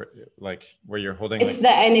that, where you're holding. It's the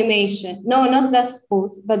animation. No, not this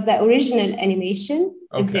post, but the original animation.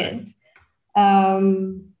 Okay. It did.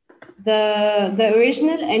 The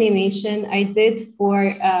original animation I did for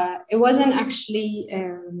it wasn't actually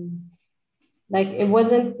like it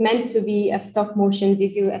wasn't meant to be a stop motion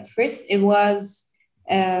video at first. It was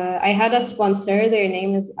I had a sponsor. Their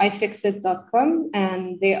name is ifixit.com,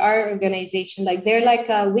 and they are an organization, like they're like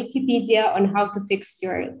a Wikipedia on how to fix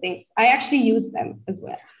your things. I actually use them as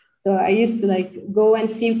well. So I used to like go and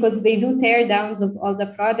see, because they do tear downs of all the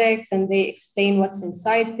products and they explain what's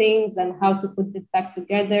inside things and how to put it back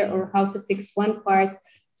together or how to fix one part.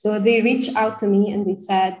 So they reached out to me and they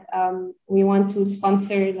said, we want to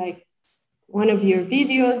sponsor like one of your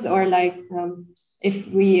videos, or like if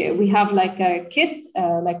we have like a kit,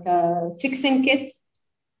 like a fixing kit,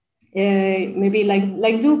 maybe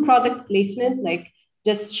like do product placement, like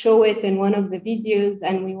just show it in one of the videos,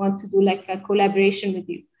 and we want to do like a collaboration with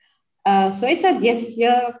you. So I said, yes,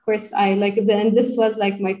 yeah, of course. I like it. And this was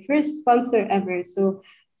like my first sponsor ever. So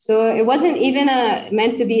it wasn't even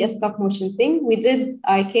meant to be a stop motion thing.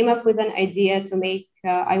 I came up with an idea to make,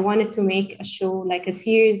 I wanted to make a show, like a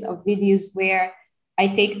series of videos where I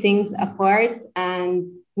take things apart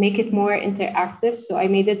and make it more interactive. So I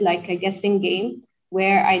made it like a guessing game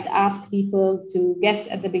where I'd ask people to guess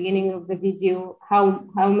at the beginning of the video how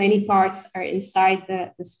many parts are inside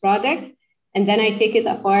this product. And then I take it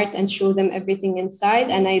apart and show them everything inside,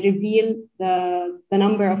 and I reveal the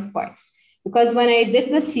number of parts. Because when I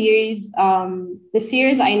did the series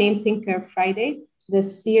I named Thinker Friday. The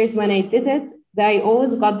series, when I did it, I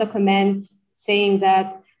always got the comment saying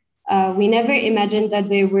that we never imagined that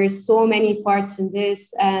there were so many parts in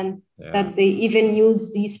this, and that they even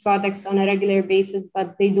use these products on a regular basis,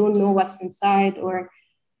 but they don't know what's inside, or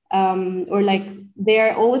like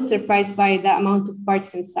they're always surprised by the amount of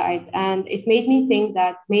parts inside. And it made me think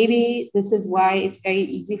that maybe this is why it's very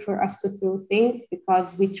easy for us to throw things,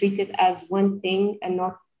 because we treat it as one thing and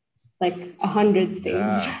not like 100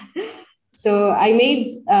 things. So I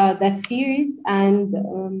made that series, and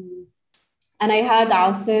I had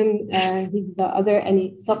Asim, he's the other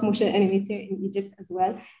stop motion animator in Egypt as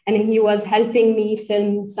well. And he was helping me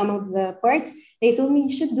film some of the parts. They told me,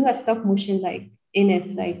 you should do a stop motion like in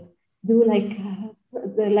it, like do like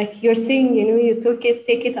your thing, you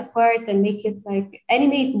take it apart and make it like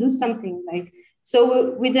animate, do something like.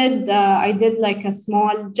 So we did, I did like a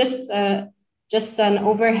small, just an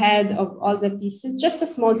overhead of all the pieces, just a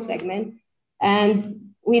small segment.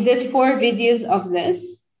 And we did 4 videos of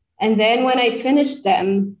this. And then when I finished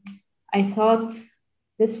them, I thought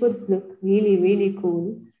this would look really, really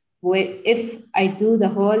cool if I do the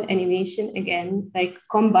whole animation again, like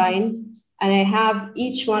combined, and I have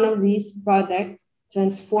each one of these products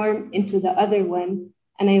transform into the other one,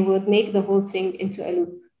 and I would make the whole thing into a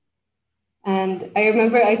loop. And I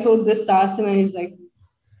remember I told this to Asim, and he's like,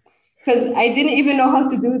 because I didn't even know how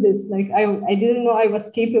to do this. Like I didn't know I was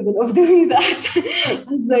capable of doing that. I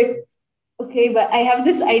was like, okay, but I have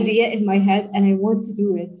this idea in my head and I want to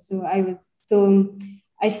do it. So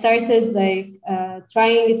I started like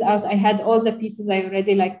trying it out. I had all the pieces. I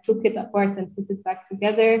already like took it apart and put it back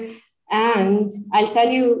together. And I'll tell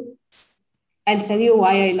you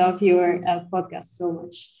why I love your podcast so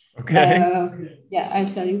much. Okay. Yeah,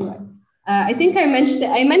 I'll tell you why. I think I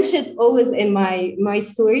mentioned always in my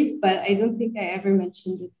stories, but I don't think I ever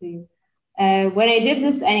mentioned it to you. When I did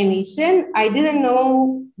this animation, I didn't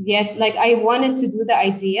know yet. Like I wanted to do the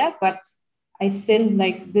idea, but I still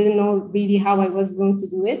like didn't know really how I was going to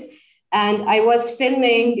do it. And I was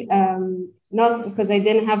filming not because I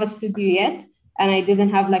didn't have a studio yet, and I didn't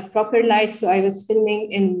have like proper lights, so I was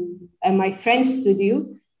filming in my friend's studio.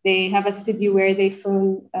 They have a studio where they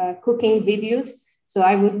film cooking videos. So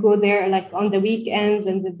I would go there like on the weekends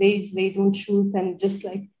and the days they don't shoot and just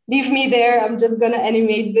like leave me there. I'm just gonna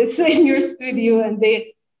animate this in your studio, and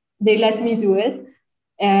they let me do it.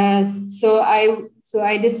 So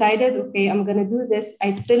I decided, okay, I'm gonna do this.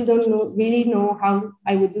 I still don't really know how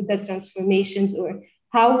I would do the transformations or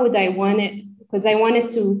how would I want it, because I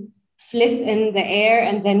wanted to flip in the air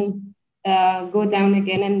and then go down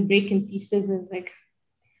again and break in pieces. It's like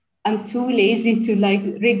I'm too lazy to like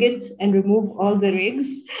rig it and remove all the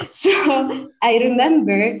rigs. So I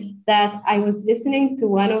remember that I was listening to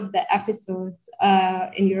one of the episodes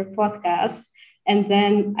in your podcast. And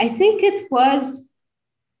then I think it was,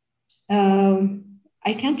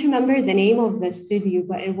 I can't remember the name of the studio,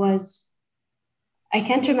 but I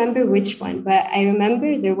can't remember which one, but I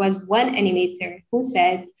remember there was one animator who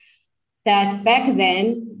said that back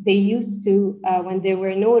then they used to, when there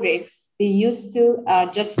were no rigs, they used to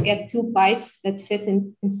just get two pipes that fit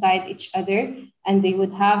inside each other, and they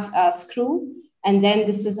would have a screw. And then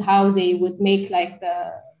this is how they would make like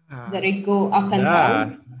the rig go up and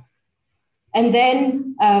down. And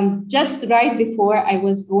then just right before I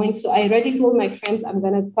was going, so I already told my friends I'm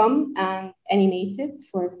gonna come and animate it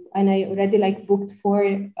and I already like booked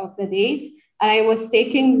 4 of the days. And I was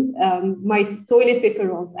taking my toilet paper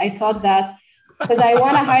rolls. I thought that because I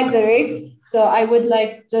want to hide the rigs, so I would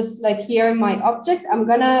like just like here my object. I'm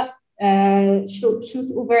gonna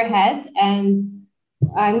shoot overhead and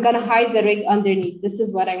I'm gonna hide the rig underneath. This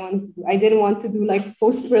is what I wanted to do. I didn't want to do like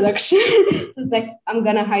post-production. So it's like I'm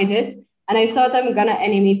gonna hide it. And I thought I'm gonna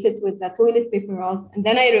animate it with the toilet paper rolls. And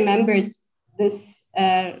then I remembered this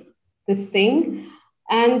thing.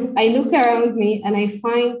 And I look around me and I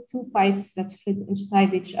find 2 pipes that fit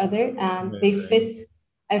inside each other, and they fit.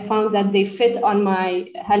 I found that they fit on my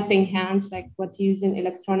helping hands, like what you use in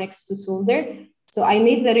electronics to solder. So I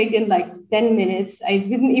made the rig in like 10 minutes. I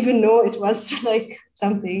didn't even know it was like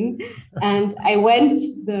something. And I went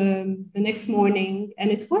the next morning and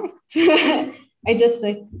it worked. I just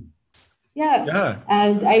like, yeah.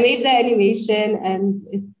 And I made the animation, and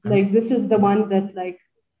it's like, this is the one that like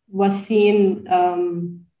was seen.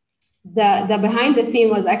 The behind the scene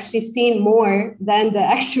was actually seen more than the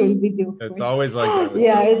actual video. It's always like that.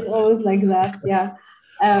 Yeah, it's always like that. Yeah.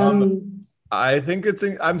 I think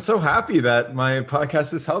I'm so happy that my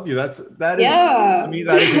podcast has helped you. To me,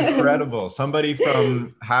 that is incredible. Somebody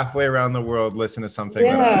from halfway around the world listened to something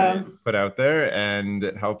that I put out there and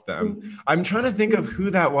it helped them. I'm trying to think of who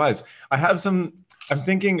that was. I'm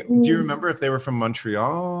thinking, do you remember if they were from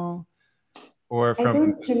Montreal or from? I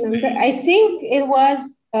don't remember. I think it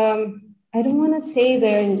was, I don't want to say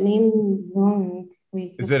their name wrong.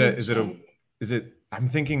 Wait, I'm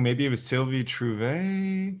thinking maybe it was Sylvie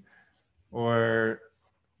Trouvé. Or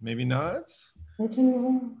maybe not? I don't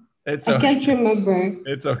know. I can't remember.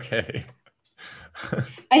 It's okay.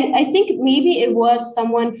 I think maybe it was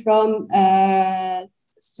someone from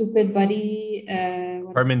Stupid Buddy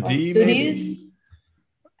Studios.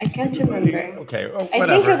 I can't remember. Okay. Well, I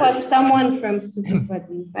think it was someone from Stupid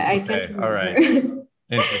Buddies, but I can't remember. All right.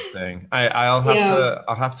 Interesting. I'll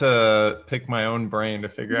have to pick my own brain to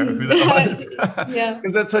figure out who that was.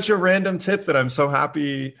 Because that's such a random tip that I'm so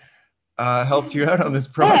happy helped you out on this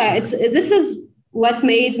project. This is what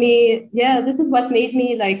made me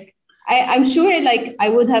like, I'm sure like I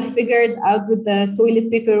would have figured out with the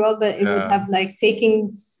toilet paper roll, but it would have like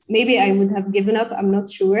maybe I would have given up. I'm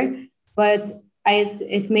not sure, but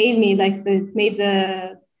it made me like made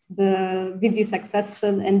the video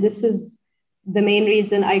successful, and this is the main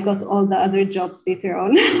reason I got all the other jobs later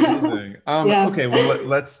on. Amazing. Okay, well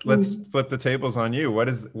let's flip the tables on you. What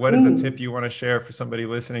is a tip you want to share for somebody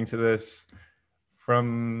listening to this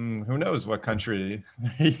from who knows what country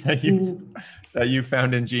that you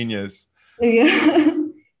found ingenious?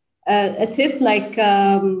 A tip like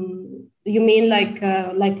You mean like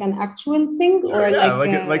an actual thing, or Yeah,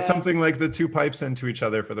 like like something like the two pipes into each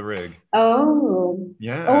other for the rig. Oh,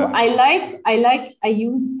 Yeah. I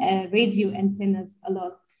use radio antennas a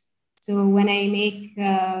lot. So when I make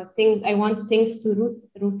things, I want things to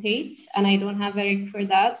rotate, and I don't have a rig for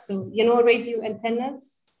that. So radio antennas,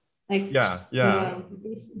 like Yeah.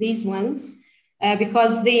 these ones,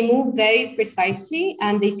 because they move very precisely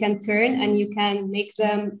and they can turn, and you can make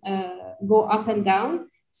them go up and down.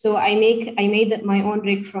 So I made my own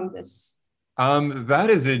rig from this. That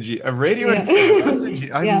is a radio Yeah. antenna. That's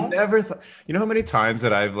I've Yeah. never thought, you know how many times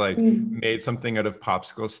that I've like made something out of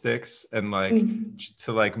popsicle sticks and like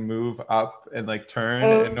to like move up and like turn,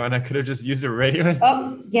 and when I could have just used a radio antenna.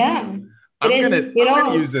 Oh, yeah. I'm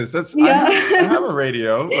gonna use this. I have a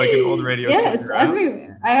radio, like an old radio. Yeah, it's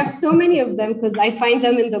everywhere. I have so many of them because I find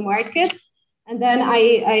them in the market, and then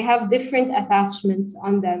I have different attachments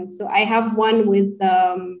on them. So I have one with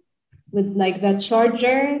like the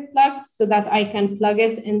charger plug, so that I can plug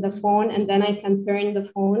it in the phone, and then I can turn the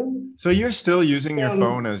phone. So you're still using your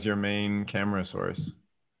phone as your main camera source?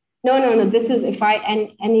 No. This is if I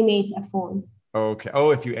animate a phone. Okay. Oh,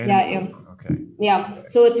 if you animate. Yeah. Okay. Yeah.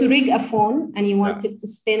 So to rig a phone and you want it to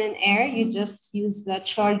spin in air, you just use the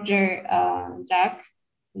charger jack.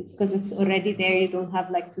 It's because it's already there. You don't have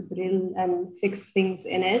like to drill and fix things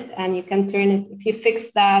in it, and you can turn it. If you fix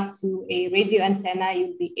that to a radio antenna,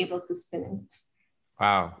 you'll be able to spin it.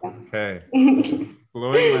 Wow. Yeah. Okay.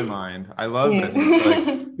 Blowing my mind. I love this.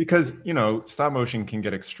 Like, because stop motion can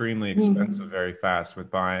get extremely expensive very fast with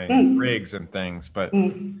buying rigs and things, but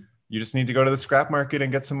you just need to go to the scrap market and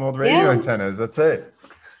get some old radio antennas. That's it.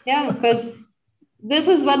 Yeah, because this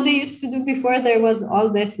is what they used to do before there was all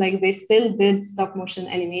this, like they still did stop motion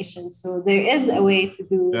animation. So there is a way to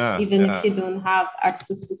do even if you don't have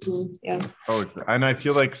access to tools. Yeah. Oh, and I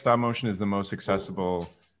feel like stop motion is the most accessible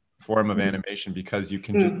form of animation because you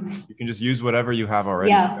can just use whatever you have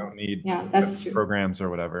already. You don't need that's true. programs or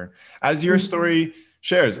whatever. As your story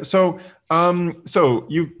shares. So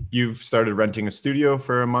you've started renting a studio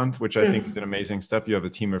for a month, which I think is an amazing step. You have a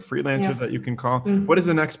team of freelancers that you can call. What is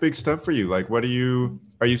the next big step for you? Like, are you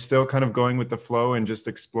still kind of going with the flow and just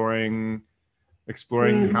exploring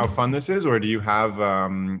how fun this is, or do you have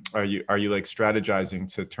are you like strategizing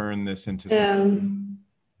to turn this into something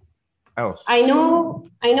else? I know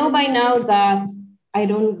by now that I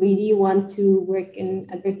don't really want to work in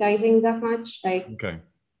advertising that much.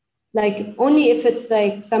 Like only if it's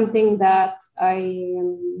like something that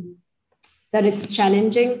that is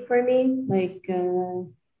challenging for me,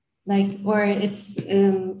 or it's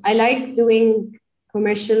I like doing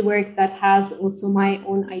commercial work that has also my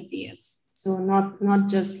own ideas. So not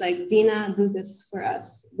just like Dina, do this for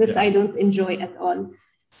us. This I don't enjoy at all.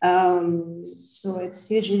 So it's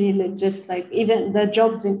usually just like even the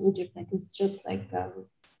jobs in Egypt, like it's just like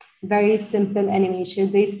very simple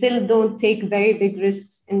animation. They still don't take very big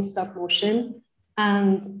risks in stop motion.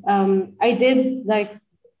 And I did like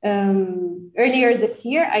earlier this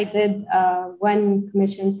year, I did one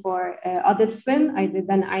commission for Adult Swim. I did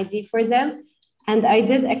an ID for them. And I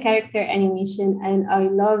did a character animation, and I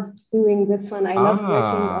love doing this one. I love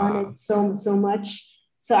working on it so much.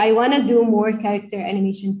 So I want to do more character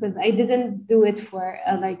animation because I didn't do it for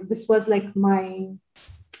this was like my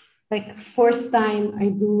fourth time I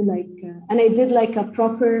do and I did like a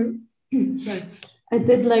proper I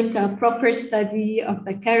did like a proper study of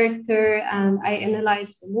the character, and I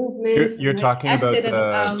analyzed the movement. You're talking about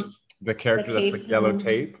the character that's like yellow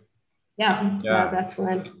tape? Yeah, that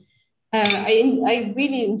one. I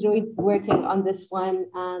really enjoyed working on this one,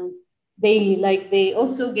 and they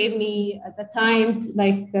also gave me the time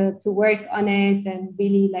to work on it, and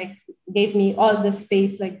really gave me all the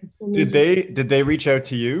space. Did they reach out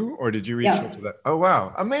to you, or did you reach out to them? Oh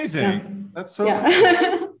wow, amazing! Yeah. That's so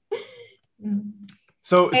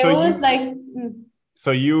cool.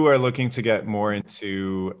 So you are looking to get more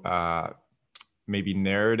into maybe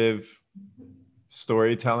narrative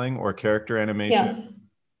storytelling or character animation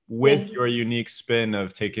with your unique spin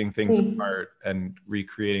of taking things apart and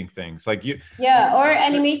recreating things like you. Yeah, or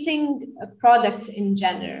animating products in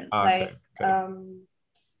general. Okay.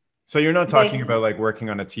 So you're not talking about like working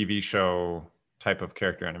on a TV show type of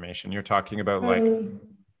character animation. You're talking about like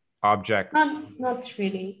objects. Not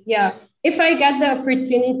really. Yeah. If I get the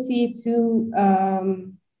opportunity to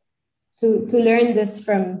learn this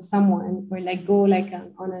from someone, or go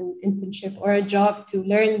on an internship or a job to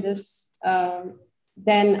learn this,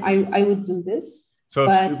 then I would do this.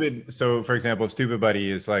 So for example, if Stupid Buddy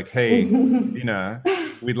is like, hey, Dina,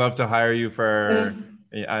 we'd love to hire you for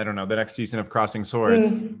I don't know, the next season of Crossing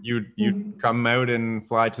Swords, you'd come out and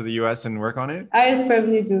fly to the US and work on it? I would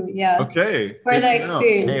probably do, yeah. Okay. For the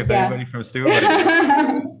experience. Hey, if yeah. anybody from Stu,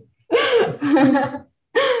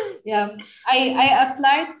 yeah, I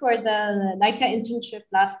applied for the Leica internship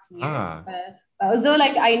last year. But although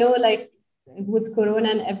like I know like with Corona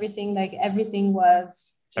and everything, like everything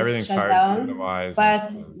was just shut down.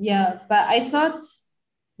 But yeah, but I thought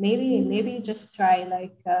maybe just try.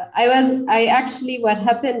 Like what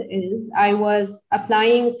happened is I was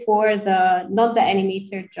applying for not the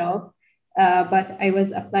animator job. But I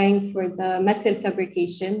was applying for the metal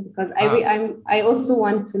fabrication because I also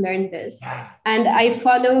want to learn this, and I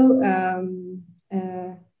follow.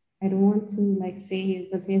 I don't want to like say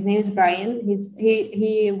his name is Brian.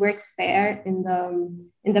 He works there in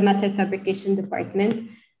the metal fabrication department,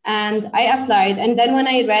 and I applied. And then when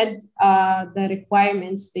I read the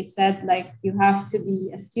requirements, they said like you have to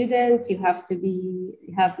be a student, you have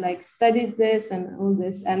like studied this and all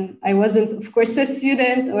this. And I wasn't, of course, a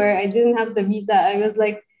student, or I didn't have the visa. I was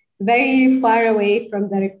like very far away from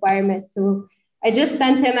the requirements. So I just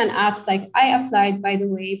sent him and asked, like, I applied, by the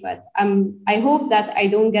way, but I hope that I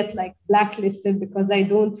don't get like blacklisted because I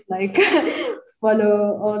don't like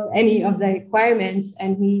follow any of the requirements.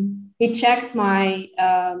 And he checked my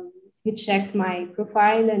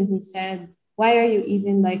profile and he said, why are you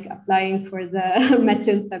even like applying for the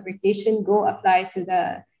metal fabrication? Go apply to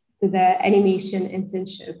the animation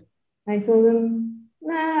internship. I told him,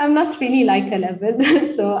 nah, I'm not really like 11.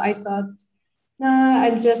 So I thought, nah,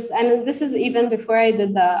 and this is even before I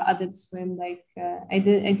did the Adult Swim. Like I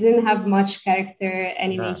didn't have much character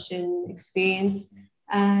animation experience.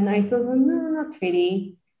 And I told him, no, not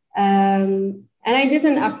really. And I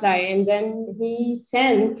didn't apply. And then he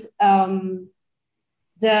sent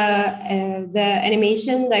the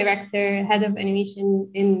animation director, head of animation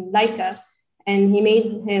in Leica, and he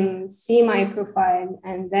made him see my profile.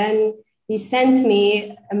 And then he sent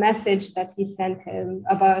me a message that he sent him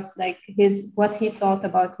about like what he thought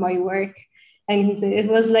about my work. And he said it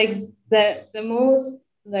was like the most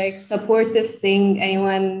like supportive thing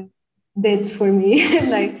anyone did for me.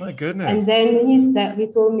 Like, my goodness. And then he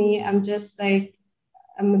told me, I'm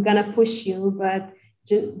gonna push you, but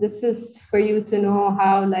this is for you to know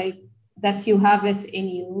how like that you have it in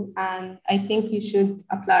you, and I think you should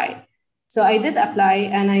apply. So I did apply,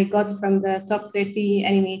 and I got from the top 30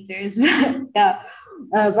 animators. Yeah,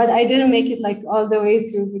 but I didn't make it like all the way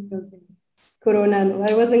through because of Corona. No,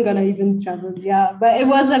 I wasn't gonna even travel. Yeah, but it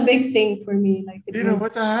was a big thing for me. Like,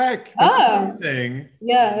 what the heck? That's amazing.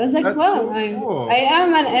 Yeah, I was like, wow, so cool. I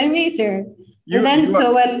am an animator.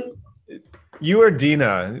 You are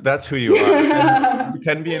Dina. That's who you are. You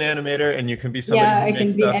can be an animator and you can be somebody who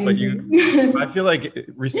makes stuff, but I feel like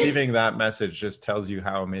receiving that message just tells you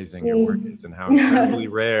how amazing your work is and how incredibly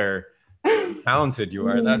rare, talented you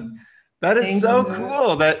are. That is so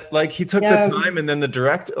cool that like he took the time, and then the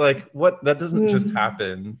director, like what, that doesn't just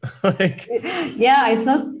happen. Like, yeah, I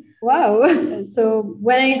thought, wow. So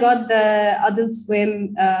when I got the Adult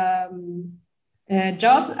Swim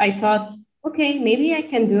job, I thought, okay, maybe I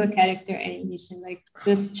can do a character animation, like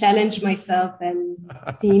just challenge myself and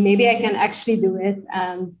see, maybe I can actually do it.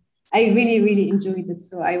 And I really, really enjoyed it.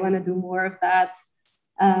 So I want to do more of that.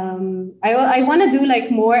 I want to do like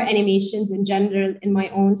more animations in general in my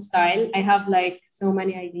own style. I have like so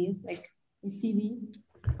many ideas. Like, you see these?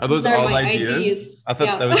 Are those all ideas? I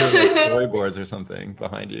thought that was like storyboards or something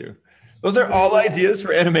behind you. Those are all ideas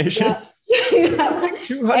for animation? Yeah. Like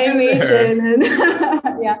 200 animation and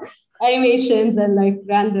yeah. Animations and like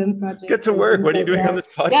random projects. Get to work. What are you doing on this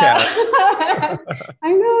podcast? Yeah.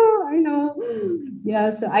 I know.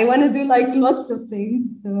 Yeah, so I want to do like lots of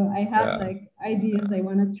things. So I have like ideas I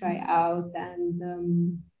want to try out,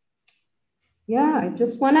 and I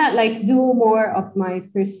just want to like do more of my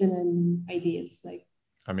personal ideas. Like,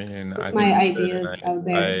 I mean, I think my ideas out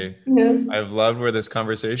there. I've loved where this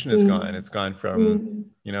conversation has gone. It's gone from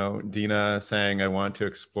Dina saying I want to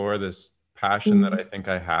explore this passion that I think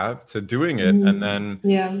I have, to doing it and then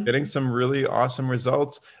getting some really awesome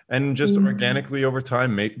results, and just organically over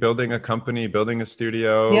time building a company, building a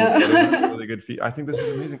studio, getting really good feed. I think this is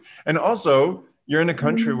amazing. And also, you're in a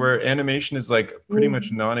country where animation is like pretty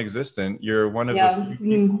much non-existent. You're one of the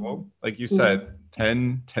few people, like you said,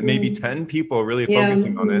 10 maybe 10 people really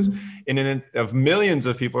focusing on this of millions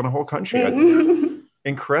of people in a whole country.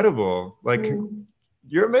 Incredible. Like,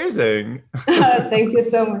 you're amazing. Thank you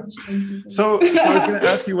so much. So I was going to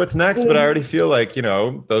ask you what's next, but I already feel like, you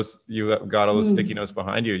got all those sticky notes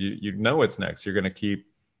behind you. You know what's next. You're going to keep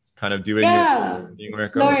kind of doing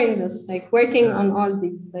exploring this, like working on all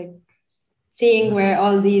these like seeing where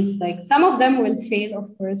all these, like, some of them will fail, of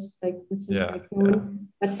course, like this is like known,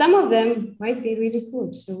 but some of them might be really cool.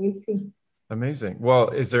 So we'll see. Amazing. Well,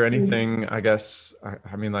 is there anything, I guess,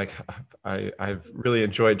 I mean, like, I've really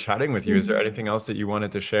enjoyed chatting with you. Is there anything else that you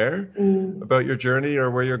wanted to share about your journey or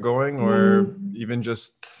where you're going, or even just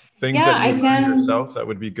things that you learned yourself that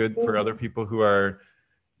would be good for other people who are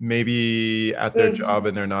maybe at their job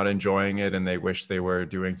and they're not enjoying it and they wish they were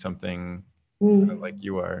doing something like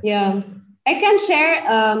you are? Yeah. I can share,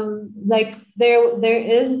 like there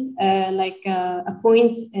is like a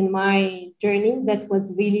point in my journey that was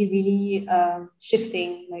really, really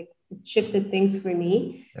shifting, like it shifted things for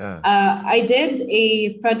me. I did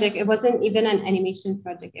a project. It wasn't even an animation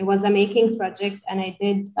project. It was a making project. And I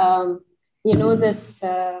did, you know, this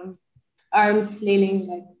arm flailing,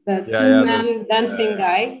 like the two-man dancing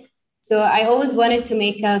guy. So I always wanted to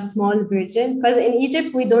make a small version because in Egypt,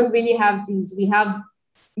 we don't really have these. We have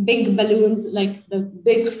big balloons, like the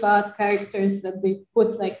big fat characters that they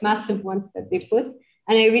put, like massive ones that they put.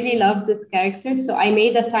 And I really loved this character. So I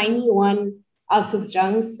made a tiny one out of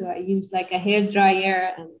junk. So I used like a hair dryer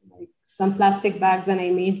and like some plastic bags and I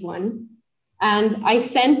made one. And I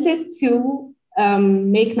sent it to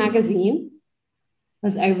Make Magazine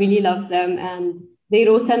because I really love them. And they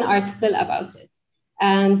wrote an article about it.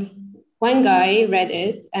 And one guy read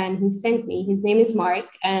it and he sent me, his name is Mark,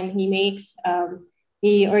 and he makes,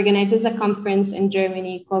 he organizes a conference in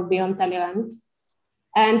Germany called Beyond Talleyrand.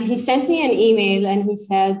 And he sent me an email and he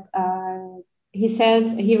said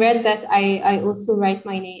he read that I also write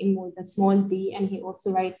my name with a small d and he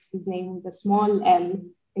also writes his name with a small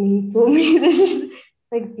m. And he told me it's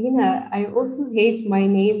like, Dina, I also hate my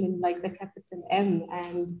name in like the capital M.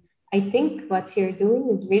 And I think what you're doing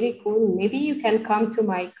is really cool. Maybe you can come to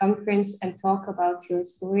my conference and talk about your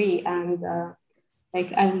story and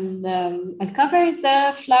like I'll cover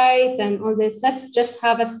the flight and all this. Let's just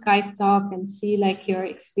have a Skype talk and see like your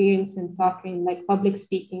experience in talking, like public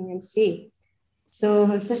speaking and see. So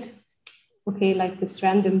I was like, okay, like this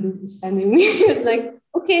random dude is sending me. It's like,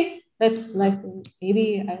 okay, let's like,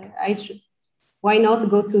 maybe I should, why not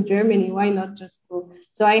go to Germany? Why not just go?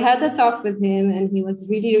 So I had a talk with him and he was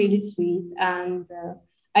really, really sweet. And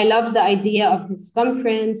I love the idea of his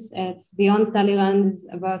conference. It's Beyond Talleyrand, is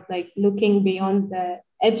about like looking beyond the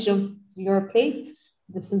edge of your plate.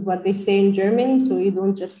 This is what they say in Germany. So you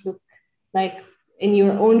don't just look like in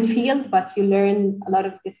your own field, but you learn a lot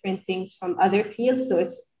of different things from other fields.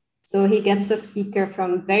 So he gets a speaker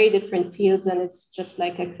from very different fields and it's just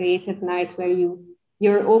like a creative night where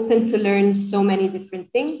you're open to learn so many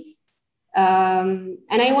different things. And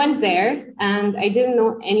I went there and I didn't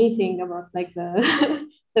know anything about like the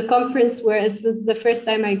the conference, where it's the first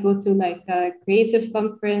time I go to like a creative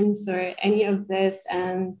conference or any of this,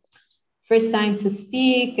 and first time to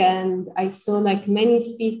speak. And I saw like many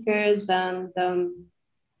speakers and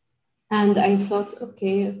I thought,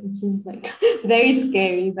 okay, this is like very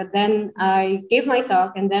scary. But then I gave my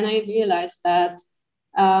talk and then I realized that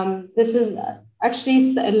this is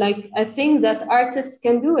actually like a thing that artists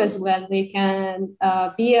can do as well. They can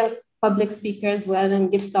be a public speaker as well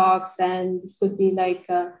and give talks, and this could be like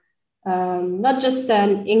not just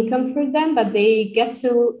an income for them, but they get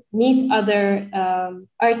to meet other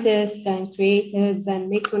artists and creatives and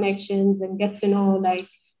make connections and get to know like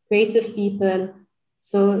creative people.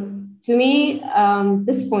 So to me,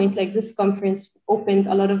 this point, like this conference opened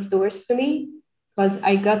a lot of doors to me, because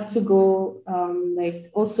I got to go, like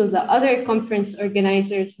also the other conference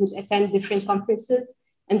organizers would attend different conferences.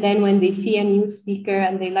 And then when they see a new speaker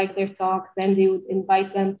and they like their talk, then they would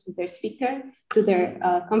invite them to their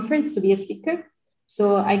conference to be a speaker.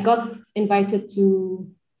 So I got invited to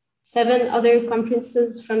 7 other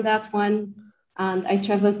conferences from that one. And I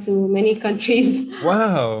traveled to many countries.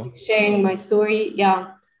 Wow. Sharing my story.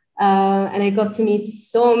 Yeah. And I got to meet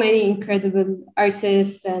so many incredible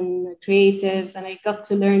artists and creatives, and I got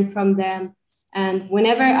to learn from them. And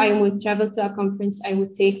whenever I would travel to a conference, I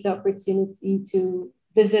would take the opportunity to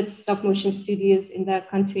visit stop motion studios in the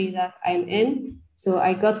country that I'm in. So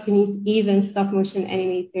I got to meet even stop motion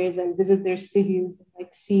animators and visit their studios and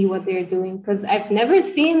like see what they're doing. Because I've never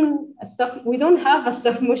seen we don't have a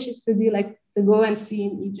stop motion studio like to go and see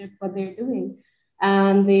in Egypt what they're doing.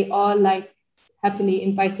 And they all like happily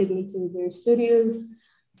invited me to their studios.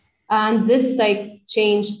 And this like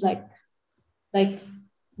changed I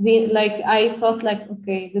thought like,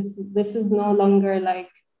 okay, this is no longer like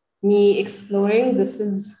me exploring.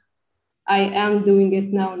 I am doing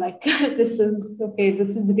it now. Like this is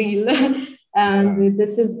real. And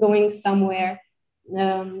this is going somewhere.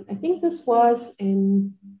 I think this was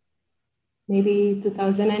in maybe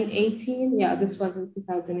 2018. Yeah, this was in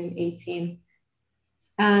 2018.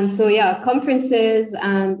 And so, yeah, conferences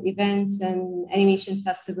and events and animation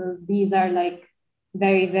festivals, these are like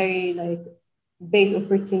very, very like big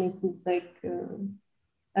opportunities, like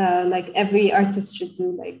every artist should do,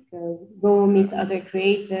 like go meet other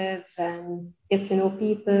creatives and get to know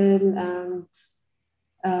people.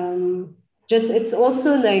 And just, it's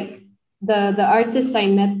also like the artists I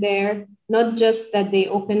met there, not just that they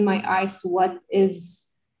opened my eyes to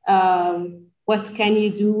what can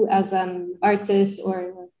you do as an artist,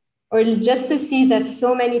 or just to see that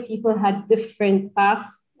so many people had different paths,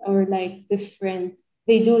 or like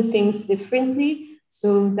they do things differently,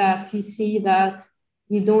 so that you see that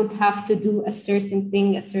you don't have to do a certain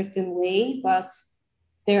thing a certain way, but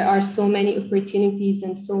there are so many opportunities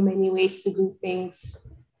and so many ways to do things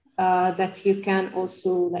that you can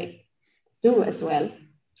also like do as well.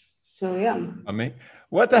 So yeah.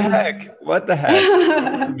 What the heck? What the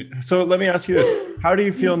heck? So let me ask you this: how do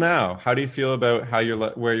you feel now? How do you feel about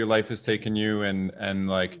where your life has taken you, and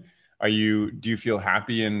like, do you feel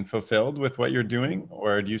happy and fulfilled with what you're doing,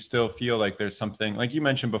 or do you still feel like there's something, like you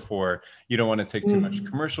mentioned before, you don't want to take too much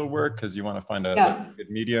commercial work because you want to find like a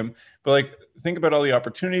good medium, but like think about all the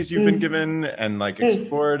opportunities you've been given and like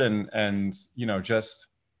explored and just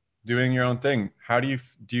doing your own thing. How do you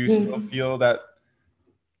still feel that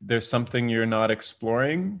there's something you're not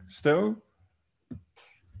exploring still?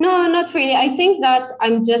 No, not really. I think that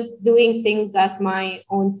I'm just doing things at my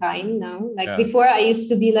own time now. Like before, I used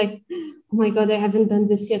to be like, oh my God, I haven't done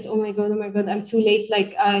this yet. Oh my God, I'm too late.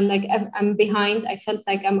 Like I'm behind. I felt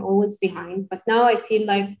like I'm always behind. But now I feel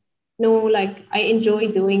like, no, like I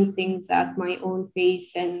enjoy doing things at my own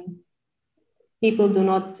pace, and people do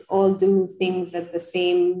not all do things at the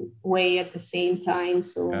same way at the same time.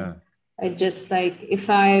 So I just like, if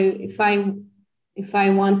I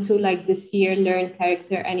want to, like this year, learn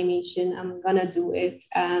character animation, I'm gonna do it,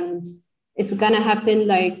 and it's gonna happen.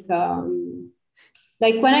 Like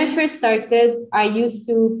when I first started, I used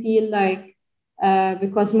to feel like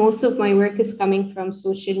because most of my work is coming from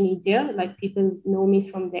social media, like people know me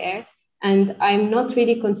from there, and I'm not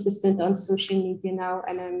really consistent on social media now,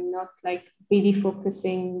 and I'm not like really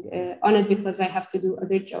focusing on it because I have to do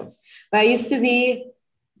other jobs. But I used to be.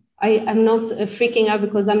 I'm not freaking out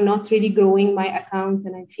because I'm not really growing my account,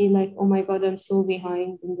 and I feel like, oh my God, I'm so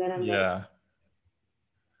behind. And then I'm like,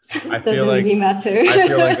 it doesn't really matter. I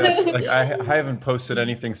feel like that's like, I haven't posted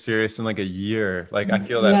anything serious in like a year. Like I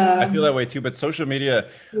feel that way too. But social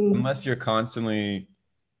media, unless you're constantly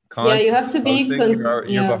you have to be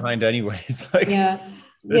posting, you're behind anyways. Like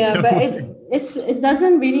but it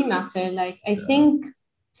doesn't really matter. Like I think,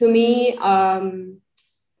 to me,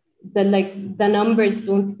 the numbers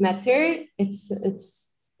don't matter.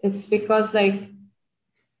 It's because like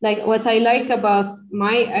what I like about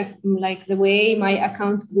my like the way my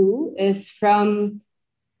account grew is from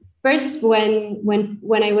first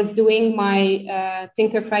when I was doing my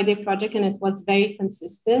Tinker Friday project, and it was very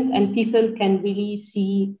consistent, and people can really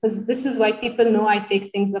see, because this is why people know I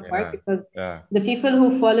take things apart, because the people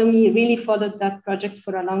who follow me really followed that project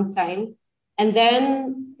for a long time. And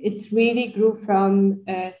then it really grew from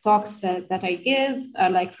talks that I give,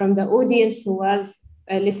 like from the audience who was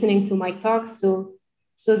listening to my talks.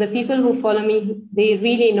 So the people who follow me, they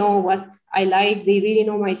really know what I like. They really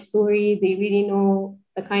know my story. They really know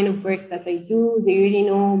the kind of work that I do. They really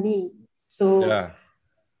know me. So,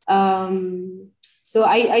 so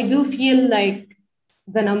I do feel like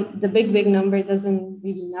the big number doesn't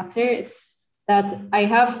really matter. It's that I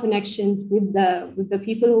have connections with the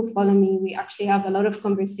people who follow me. We actually have a lot of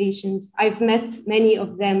conversations. I've met many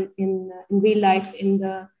of them in real life, in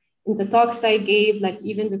the talks I gave, like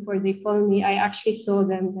even before they follow me, I actually saw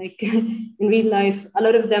them like in real life. A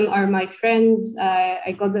lot of them are my friends.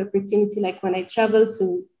 I got the opportunity, like when I travel,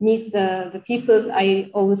 to meet the people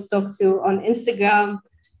I always talk to on Instagram.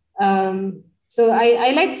 So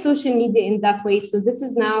I like social media in that way. So this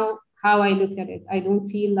is now how I look at it. I don't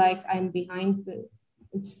feel like I'm behind, but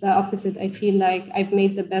it's the opposite. I feel like I've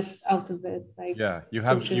made the best out of it. Like you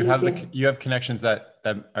have connections that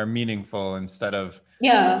are meaningful instead of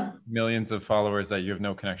millions of followers that you have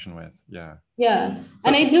no connection with.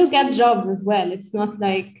 And I do get jobs as well. It's not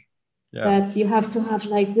like that you have to have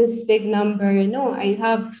like this big number. No, I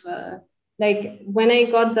have like when I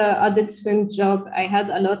got the Adult Swim job, I had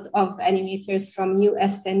a lot of animators from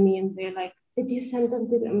US send me, and they're like, did you send them?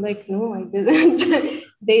 I'm like, no, I didn't.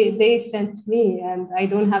 they sent me, and I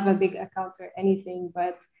don't have a big account or anything,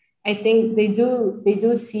 but I think they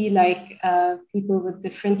do see like people with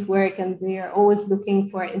different work, and they are always looking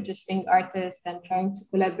for interesting artists and trying to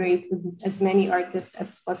collaborate with as many artists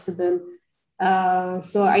as possible.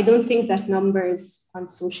 So I don't think that numbers on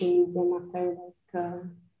social media matter.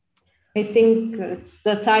 I think it's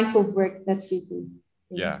the type of work that you do.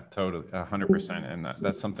 Yeah, totally, 100%. And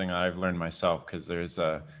that's something I've learned myself, because there's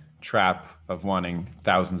a trap of wanting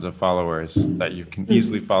thousands of followers that you can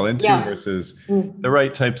easily fall into versus the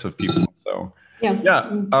right types of people. So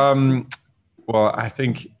well, I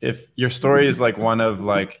think if your story is like one of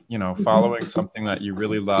like, following something that you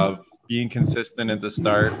really love, being consistent at the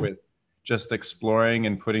start with just exploring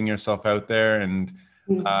and putting yourself out there, and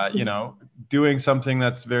doing something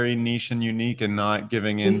that's very niche and unique, and not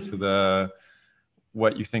giving into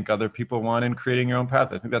what you think other people want, and creating your own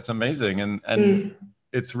path. I think that's amazing. And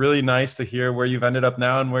it's really nice to hear where you've ended up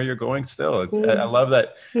now and where you're going still. I love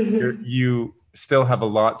that you still have a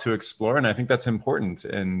lot to explore. And I think that's important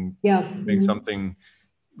in doing something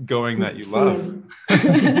going that you love.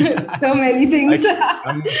 So many things.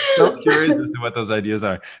 I'm so curious as to what those ideas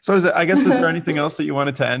are. So is there anything else that you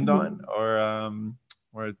wanted to end on or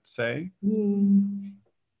say? No,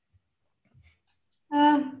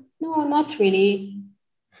 not really.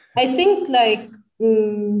 I think I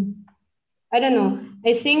don't know.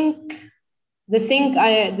 I think the thing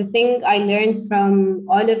I learned from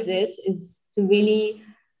all of this is to really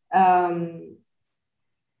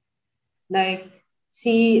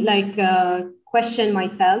question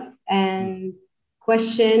myself, and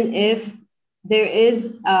question if there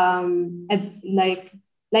is I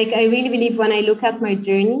really believe, when I look at my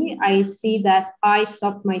journey, I see that I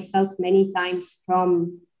stopped myself many times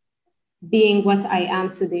from being what I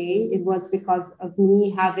am today. It was because of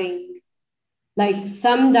me having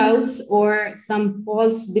some doubts or some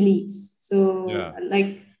false beliefs. So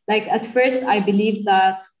at first I believed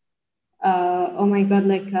that, oh my God,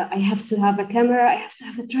 I have to have a camera, I have to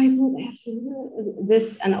have a tripod, I have to do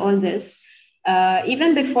this and all this.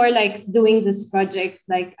 Even before doing this project,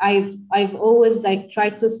 I've always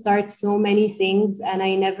tried to start so many things, and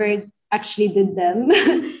I never actually did them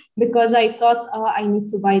because I thought, oh, I need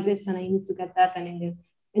to buy this and I need to get that. And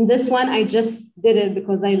in this one, I just did it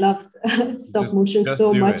because I loved stop motion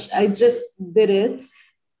so much. I just did it.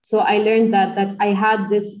 So I learned that I had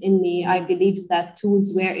this in me. I believed that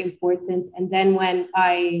tools were important. And then when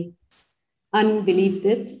I unbelieved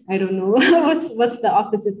it, I don't know what's the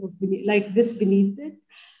opposite of believe, disbelieved it.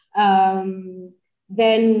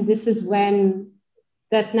 Then this is when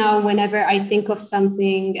that now whenever I think of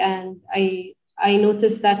something and I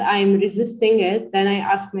notice that I'm resisting it, then I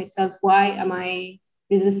ask myself, why am I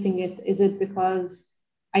resisting it? Is it because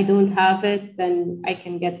I don't have it? Then I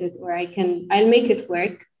can get it, or I'll make it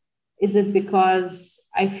work. Is it because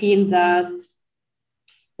I feel that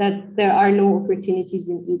there are no opportunities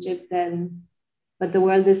in Egypt, but the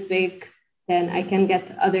world is big, then I can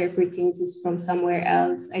get other opportunities from somewhere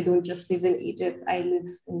else. I don't just live in Egypt, I live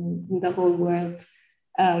in the whole world.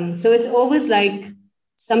 So it's always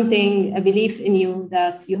something, a belief in you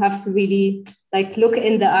that you have to really look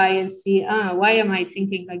in the eye and see, why am I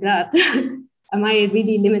thinking like that? Am I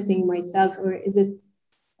really limiting myself, or is it,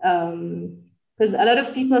 because a lot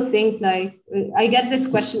of people think I get this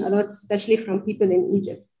question a lot, especially from people in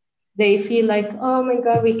Egypt. They feel oh my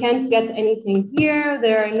God, we can't get anything here.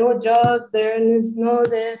 There are no jobs. There is no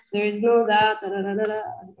this. There is no that.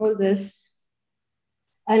 All this.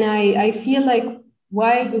 And I feel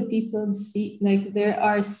why do people see there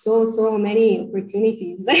are so many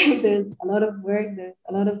opportunities? There's a lot of work. There's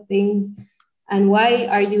a lot of things. And why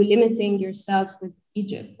are you limiting yourself with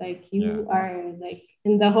Egypt? You are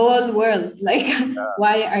in the whole world.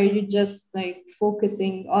 Why are you just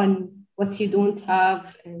focusing on what you don't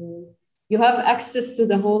have? And you have access to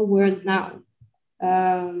the whole world now.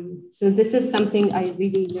 So this is something I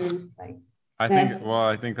really learned. I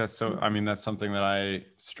think that's so, that's something that I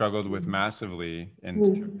struggled with massively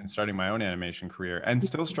in starting my own animation career, and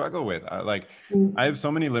still struggle with. I have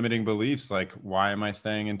so many limiting beliefs, why am I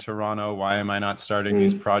staying in Toronto? Why am I not starting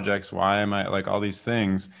these projects? Why am I all these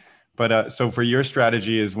things? But so for your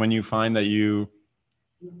strategy is, when you find that you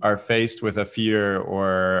are faced with a fear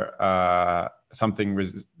or something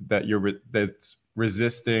that's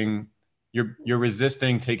resisting, you're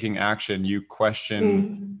resisting taking action, you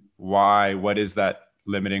question why, what is that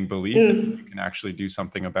limiting belief, and you can actually do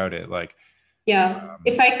something about it.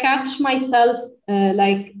 If I catch myself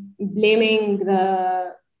blaming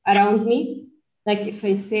the around me, if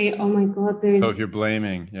I say, oh my God, so if you're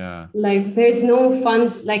blaming, there's no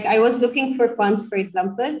funds. I was looking for funds, for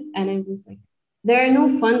example, and I was there are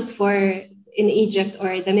no funds in Egypt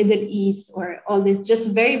or the Middle East or all this, just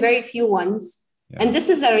very, very few ones. And this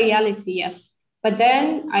is a reality, yes. But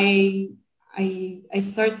then I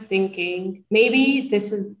start thinking, maybe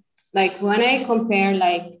this is when I compare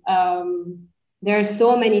there are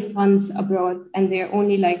so many funds abroad, and they're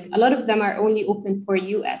only like, a lot of them are only open for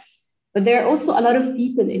US. But there are also a lot of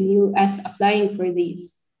people in US applying for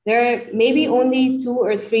these. There are maybe only 2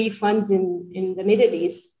 or 3 funds in the Middle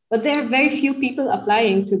East, but there are very few people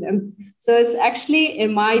applying to them. So it's actually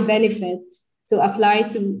in my benefit to apply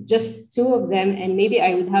to just 2 of them, and maybe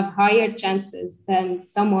I would have higher chances than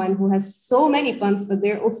someone who has so many funds, but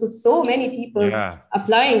there are also so many people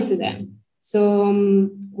applying to them. So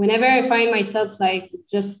whenever I find myself like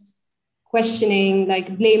just questioning,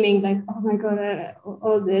 like blaming, like, oh my God,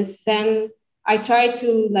 all this, then I try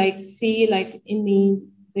to like see like in me,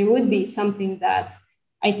 there would be something that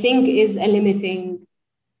I think is a limiting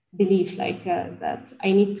belief, like that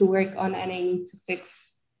I need to work on and I need to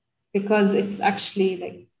fix, because it's actually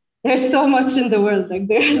like, there's so much in the world. Like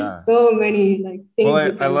there's so many like things.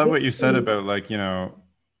 Well, I love what you said about like, you know,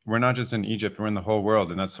 we're not just in Egypt, we're in the whole world.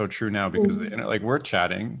 And that's so true now because like we're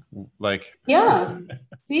chatting like,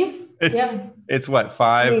 see, it's what,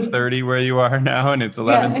 5:30 where you are now, and it's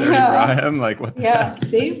 11:30 where I am. Like what the heck?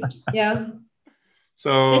 See,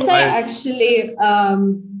 So this actually,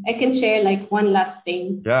 I can share like one last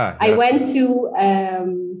thing. I went to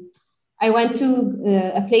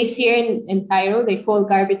a place here in Cairo. They call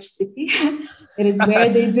Garbage City. It is where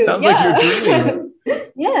they do. Sounds like your dream.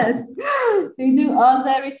 Yes, they do all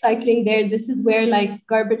the recycling there. This is where like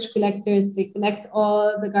garbage collectors, they collect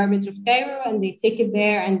all the garbage of Cairo and they take it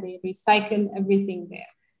there and they recycle everything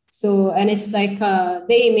there. So, and it's like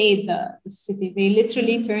they made the city. They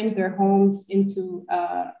literally turned their homes into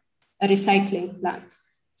a recycling plant.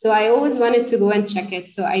 So I always wanted to go and check it.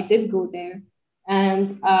 So I did go there,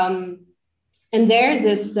 and there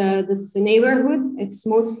this neighborhood, it's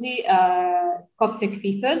mostly Coptic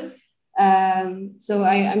people. So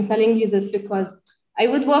I'm telling you this because I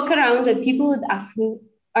would walk around and people would ask me,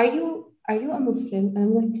 "Are you a Muslim?" And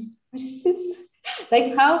I'm like, "What is this? Like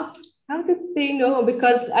how did they know?"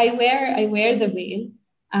 Because I wear the veil,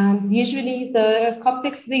 and usually the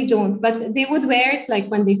Coptics, they don't, but they would wear it like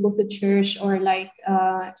when they go to church, or like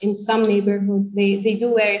in some neighborhoods they do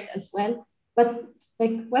wear it as well. But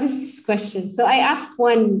like, what is this question? So I asked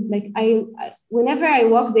one, like whenever I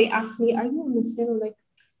walk, they ask me, "Are you a Muslim?" Like,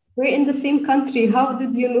 we're in the same country. How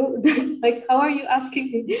did you know? Like, how are you asking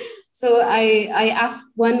me? So I asked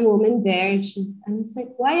one woman there, I was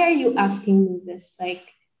like, "Why are you asking me this? Like,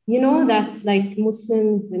 you know that like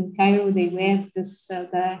Muslims in Cairo, they wear this,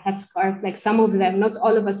 the headscarf, like some of them, not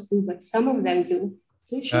all of us do, but some of them do.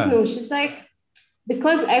 So you should know." She's like,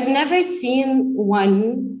 "Because I've never seen one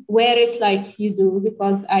wear it like you do,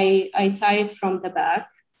 because I tie it from the back."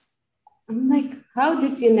 I'm like, "How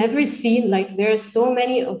did you never see, like there are so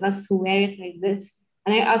many of us who wear it like this?"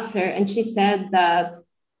 And I asked her, and she said that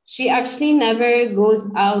she actually never goes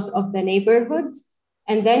out of the neighborhood.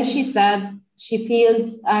 And then she said she feels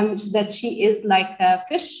that she is like a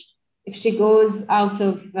fish. If she goes out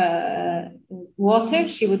of water,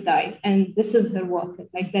 she would die. And this is her water.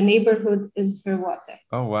 Like the neighborhood is her water.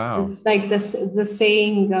 Oh, wow. It's like this, the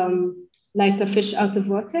saying, like a fish out of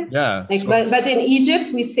water. Yeah. Like, but in Egypt,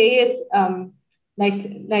 we say it like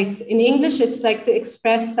in English, it's like to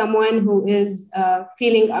express someone who is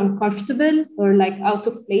feeling uncomfortable or like out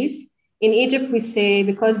of place. In Egypt, we say,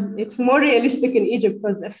 because it's more realistic in Egypt,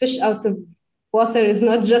 because a fish out of water is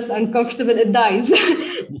not just uncomfortable, it dies.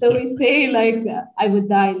 So we say like, I would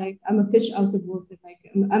die, like I'm a fish out of water, like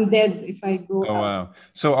I'm dead if I go out. Wow.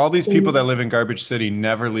 So all these people that live in Garbage City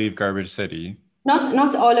never leave Garbage City.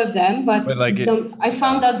 Not all of them, but like I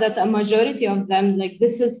found out that a majority of them, like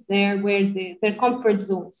this is their comfort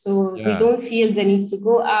zone. So they don't feel the need to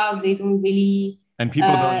go out. They don't really. And people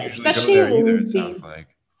don't usually go there either, it sounds like.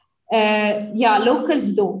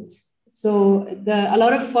 Locals don't. So a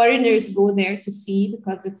lot of foreigners go there to see,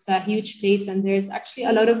 because it's a huge place, and there's actually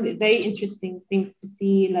a lot of very interesting things to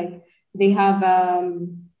see. Like they have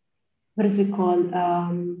what is it called?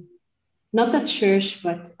 Not a church,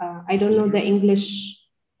 but I don't know the English.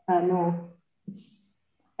 I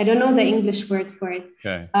don't know the English word for it.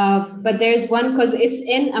 Okay. But there's one, because it's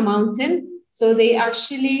in a mountain, so they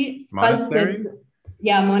actually sculpted.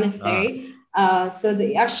 Monastery. So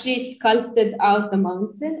they actually sculpted out the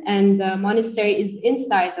mountain, and the monastery is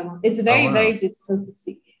inside the mountain. It's very beautiful to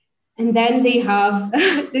see. And then they have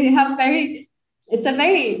it's a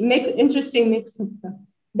very interesting mix of stuff.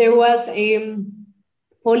 There was a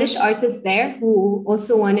Polish artist there who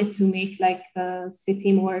also wanted to make like the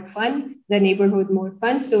city more fun, the neighborhood more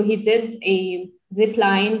fun. So he did a zip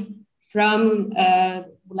line from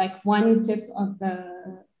like one tip of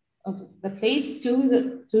the place to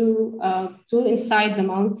inside the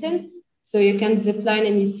mountain. So you can zip line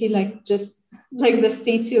and you see like just like the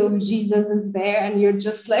statue of Jesus is there, and you're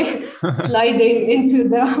just like sliding into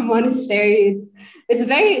the monastery. It's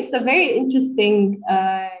a very interesting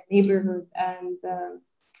neighborhood, and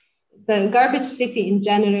the Garbage City in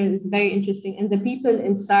general is very interesting, and the people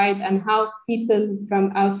inside and how people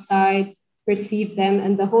from outside perceive them,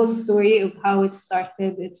 and the whole story of how it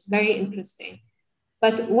started. It's very interesting.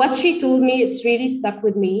 But what she told me, it really stuck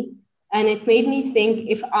with me. And it made me think,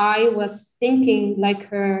 if I was thinking like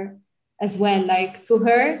her as well, like to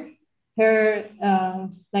her,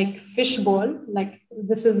 like fishbowl, like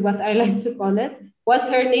this is what I like to call it, was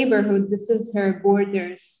her neighborhood. This is her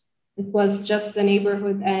borders. It was just the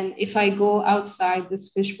neighborhood. And if I go outside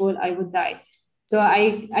this fishbowl, I would die. So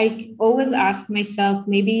I always ask myself,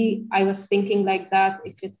 maybe I was thinking like that,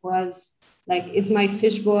 if it was like, is my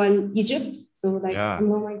fishbowl Egypt? So like,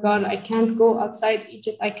 oh my God, I can't go outside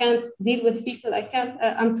Egypt. I can't deal with people. I can't,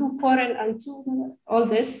 I'm too foreign. I'm too all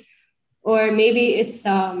this. Or maybe it's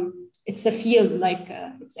a field, like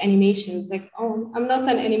it's animations. Like, oh, I'm not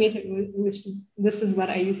an animator, this is what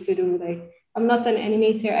I used to do. Like, I'm not an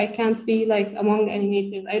animator. I can't be like among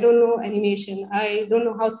animators. I don't know animation. I don't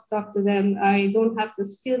know how to talk to them. I don't have the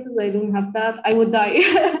skills. I don't have that. I would die.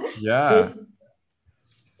 Yeah.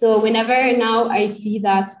 So whenever now I see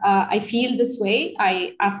that I feel this way,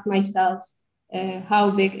 I ask myself,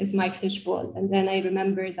 how big is my fishbowl? And then I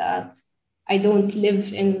remember that I don't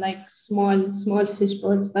live in like small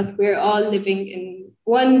fishbowls, but we're all living in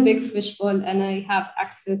one big fishbowl, and I have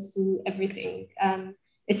access to everything. And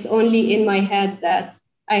it's only in my head that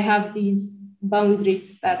I have these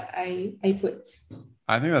boundaries that I put.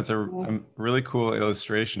 I think that's a really cool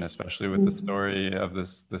illustration, especially with the story of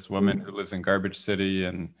this woman who lives in Garbage City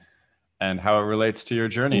and how it relates to your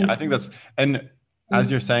journey. I think that's, and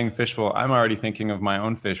as you're saying fishbowl, I'm already thinking of my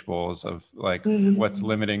own fishbowls of like what's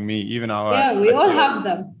limiting me, even though we all have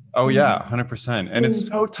them. Oh yeah, 100%. And it's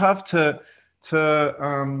so tough to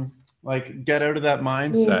like get out of that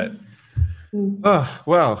mindset. Oh,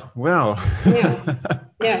 well.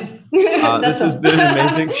 Yeah. This has been an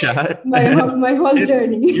amazing chat. My whole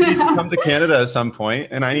journey. You need to come to Canada at some point,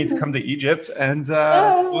 and I need to come to Egypt, and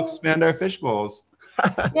we'll expand our fish bowls.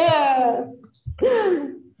 Yes.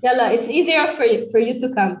 Yalla, it's easier for you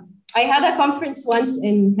to come. I had a conference once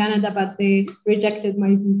in Canada, but they rejected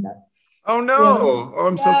my visa. Oh no! Yeah. Oh,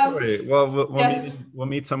 I'm so sorry. Well, we'll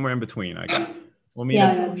meet somewhere in between, I guess. We'll meet.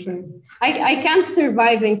 Yeah, sure. I can't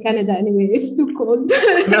survive in Canada anyway. It's too cold.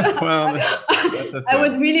 Well, that's a thing. I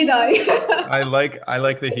would really die. I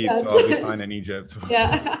like the heat, so I'll be fine in Egypt.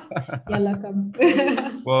 Yeah. Come.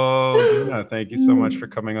 Well, Dina, thank you so much for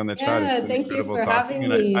coming on the chat. It's been thank incredible you for talking. having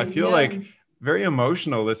me. And I feel like very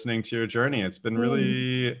emotional listening to your journey. It's been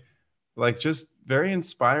really like just very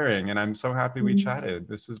inspiring, and I'm so happy we chatted.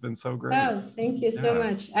 This has been so great. Oh, thank you so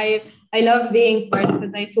much. I love being part,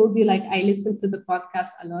 because I told you, like, I listen to the podcast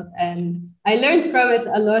a lot and I learned from it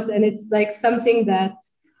a lot, and it's like something that,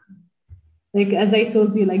 like, as I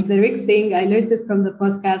told you, like the Rick thing, I learned it from the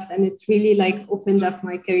podcast, and it's really like opened up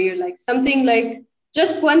my career, like something like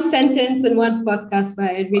just one sentence in one podcast,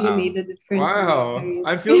 but it really made a difference. Wow.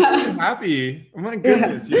 I feel so happy. Oh my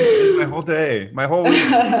goodness. You just made my whole day, my whole week.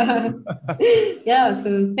 Yeah.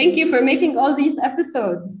 So thank you for making all these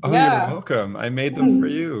episodes. Oh, you're welcome. I made them for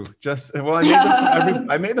you.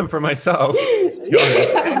 I made them for myself, to be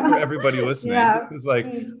honest, and for everybody listening. Because like,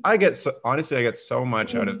 I get so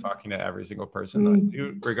much out of talking to every single person that I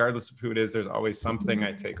do, regardless of who it is. There's always something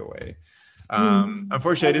I take away.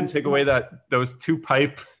 Unfortunately, I didn't take away those two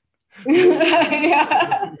pipe. I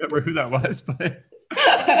don't remember who that was,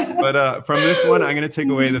 but from this one, I'm going to take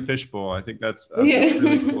away the fishbowl. I think that's a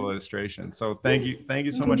really cool illustration. So thank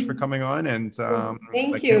you so much for coming on, and I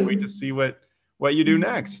can't wait to see what you do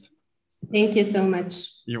next. Thank you so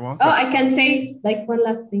much. You're welcome. Oh, I can say like one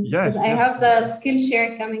last thing. Yes. I have the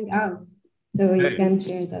Skillshare coming out, so you can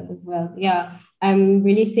share that as well. Yeah, I'm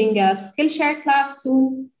releasing a Skillshare class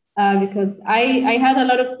soon. Because I had a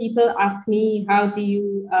lot of people ask me, how did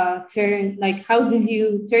you turn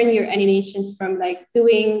your animations from like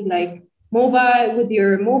doing like mobile with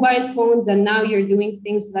your mobile phones, and now you're doing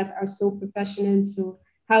things that are so professional. So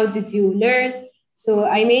how did you learn? So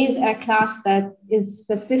I made a class that is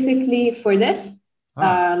specifically for this,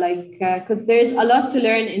 because there's a lot to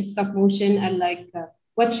learn in stop motion, and like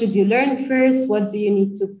what should you learn first? What do you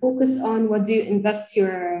need to focus on? What do you invest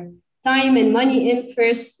your time and money in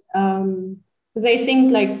first? Because I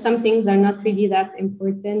think like some things are not really that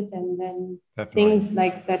important, and then things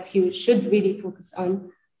like that you should really focus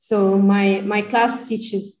on. So my class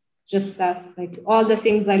teaches just that, like all the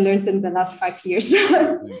things I learned in the last 5 years.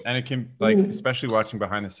 And it can, like, especially watching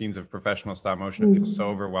behind the scenes of professional stop motion, it feels so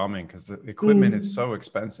overwhelming because the equipment is so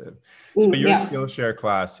expensive. So your Skillshare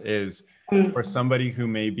class is for somebody who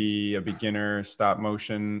may be a beginner stop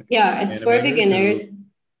motion. Yeah, it's for beginners.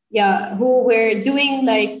 Who were doing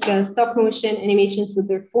like stop motion animations with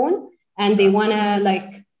their phone, and they want to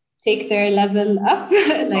like take their level up.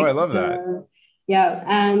 Like, I love that.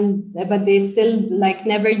 But they still like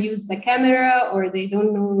never use the camera, or they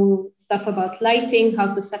don't know stuff about lighting,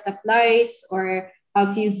 how to set up lights, or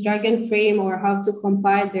how to use Dragon Frame, or how to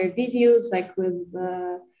compile their videos like with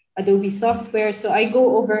Adobe software. So I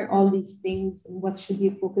go over all these things and what should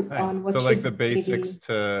you focus on. What so like the basics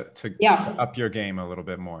to up your game a little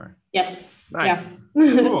bit more. Yes. Nice.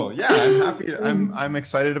 Cool. Yeah, I'm happy. I'm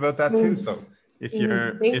excited about that too. So if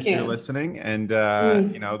you're listening and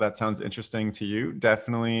you know, that sounds interesting to you,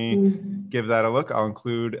 definitely give that a look. I'll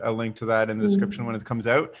include a link to that in the description when it cocomes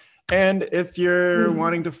out. And if you're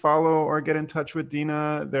wanting to follow or get in touch with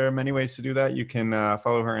Dina, there are many ways to do that. You can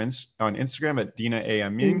follow her on Instagram at Dina A.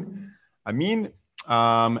 Amin,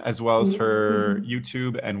 as well as her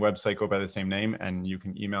YouTube and website go by the same name. And you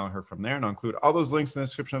can email her from there. And I'll include all those links in the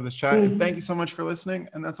description of this chat. And thank you so much for listening.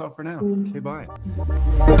 And that's all for now. Okay, bye.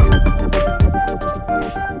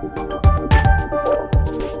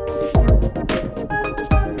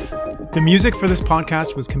 The music for this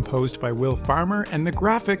podcast was composed by Will Farmer and the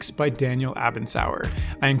graphics by Daniel Abensauer.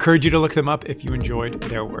 I encourage you to look them up if you enjoyed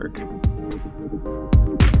their work.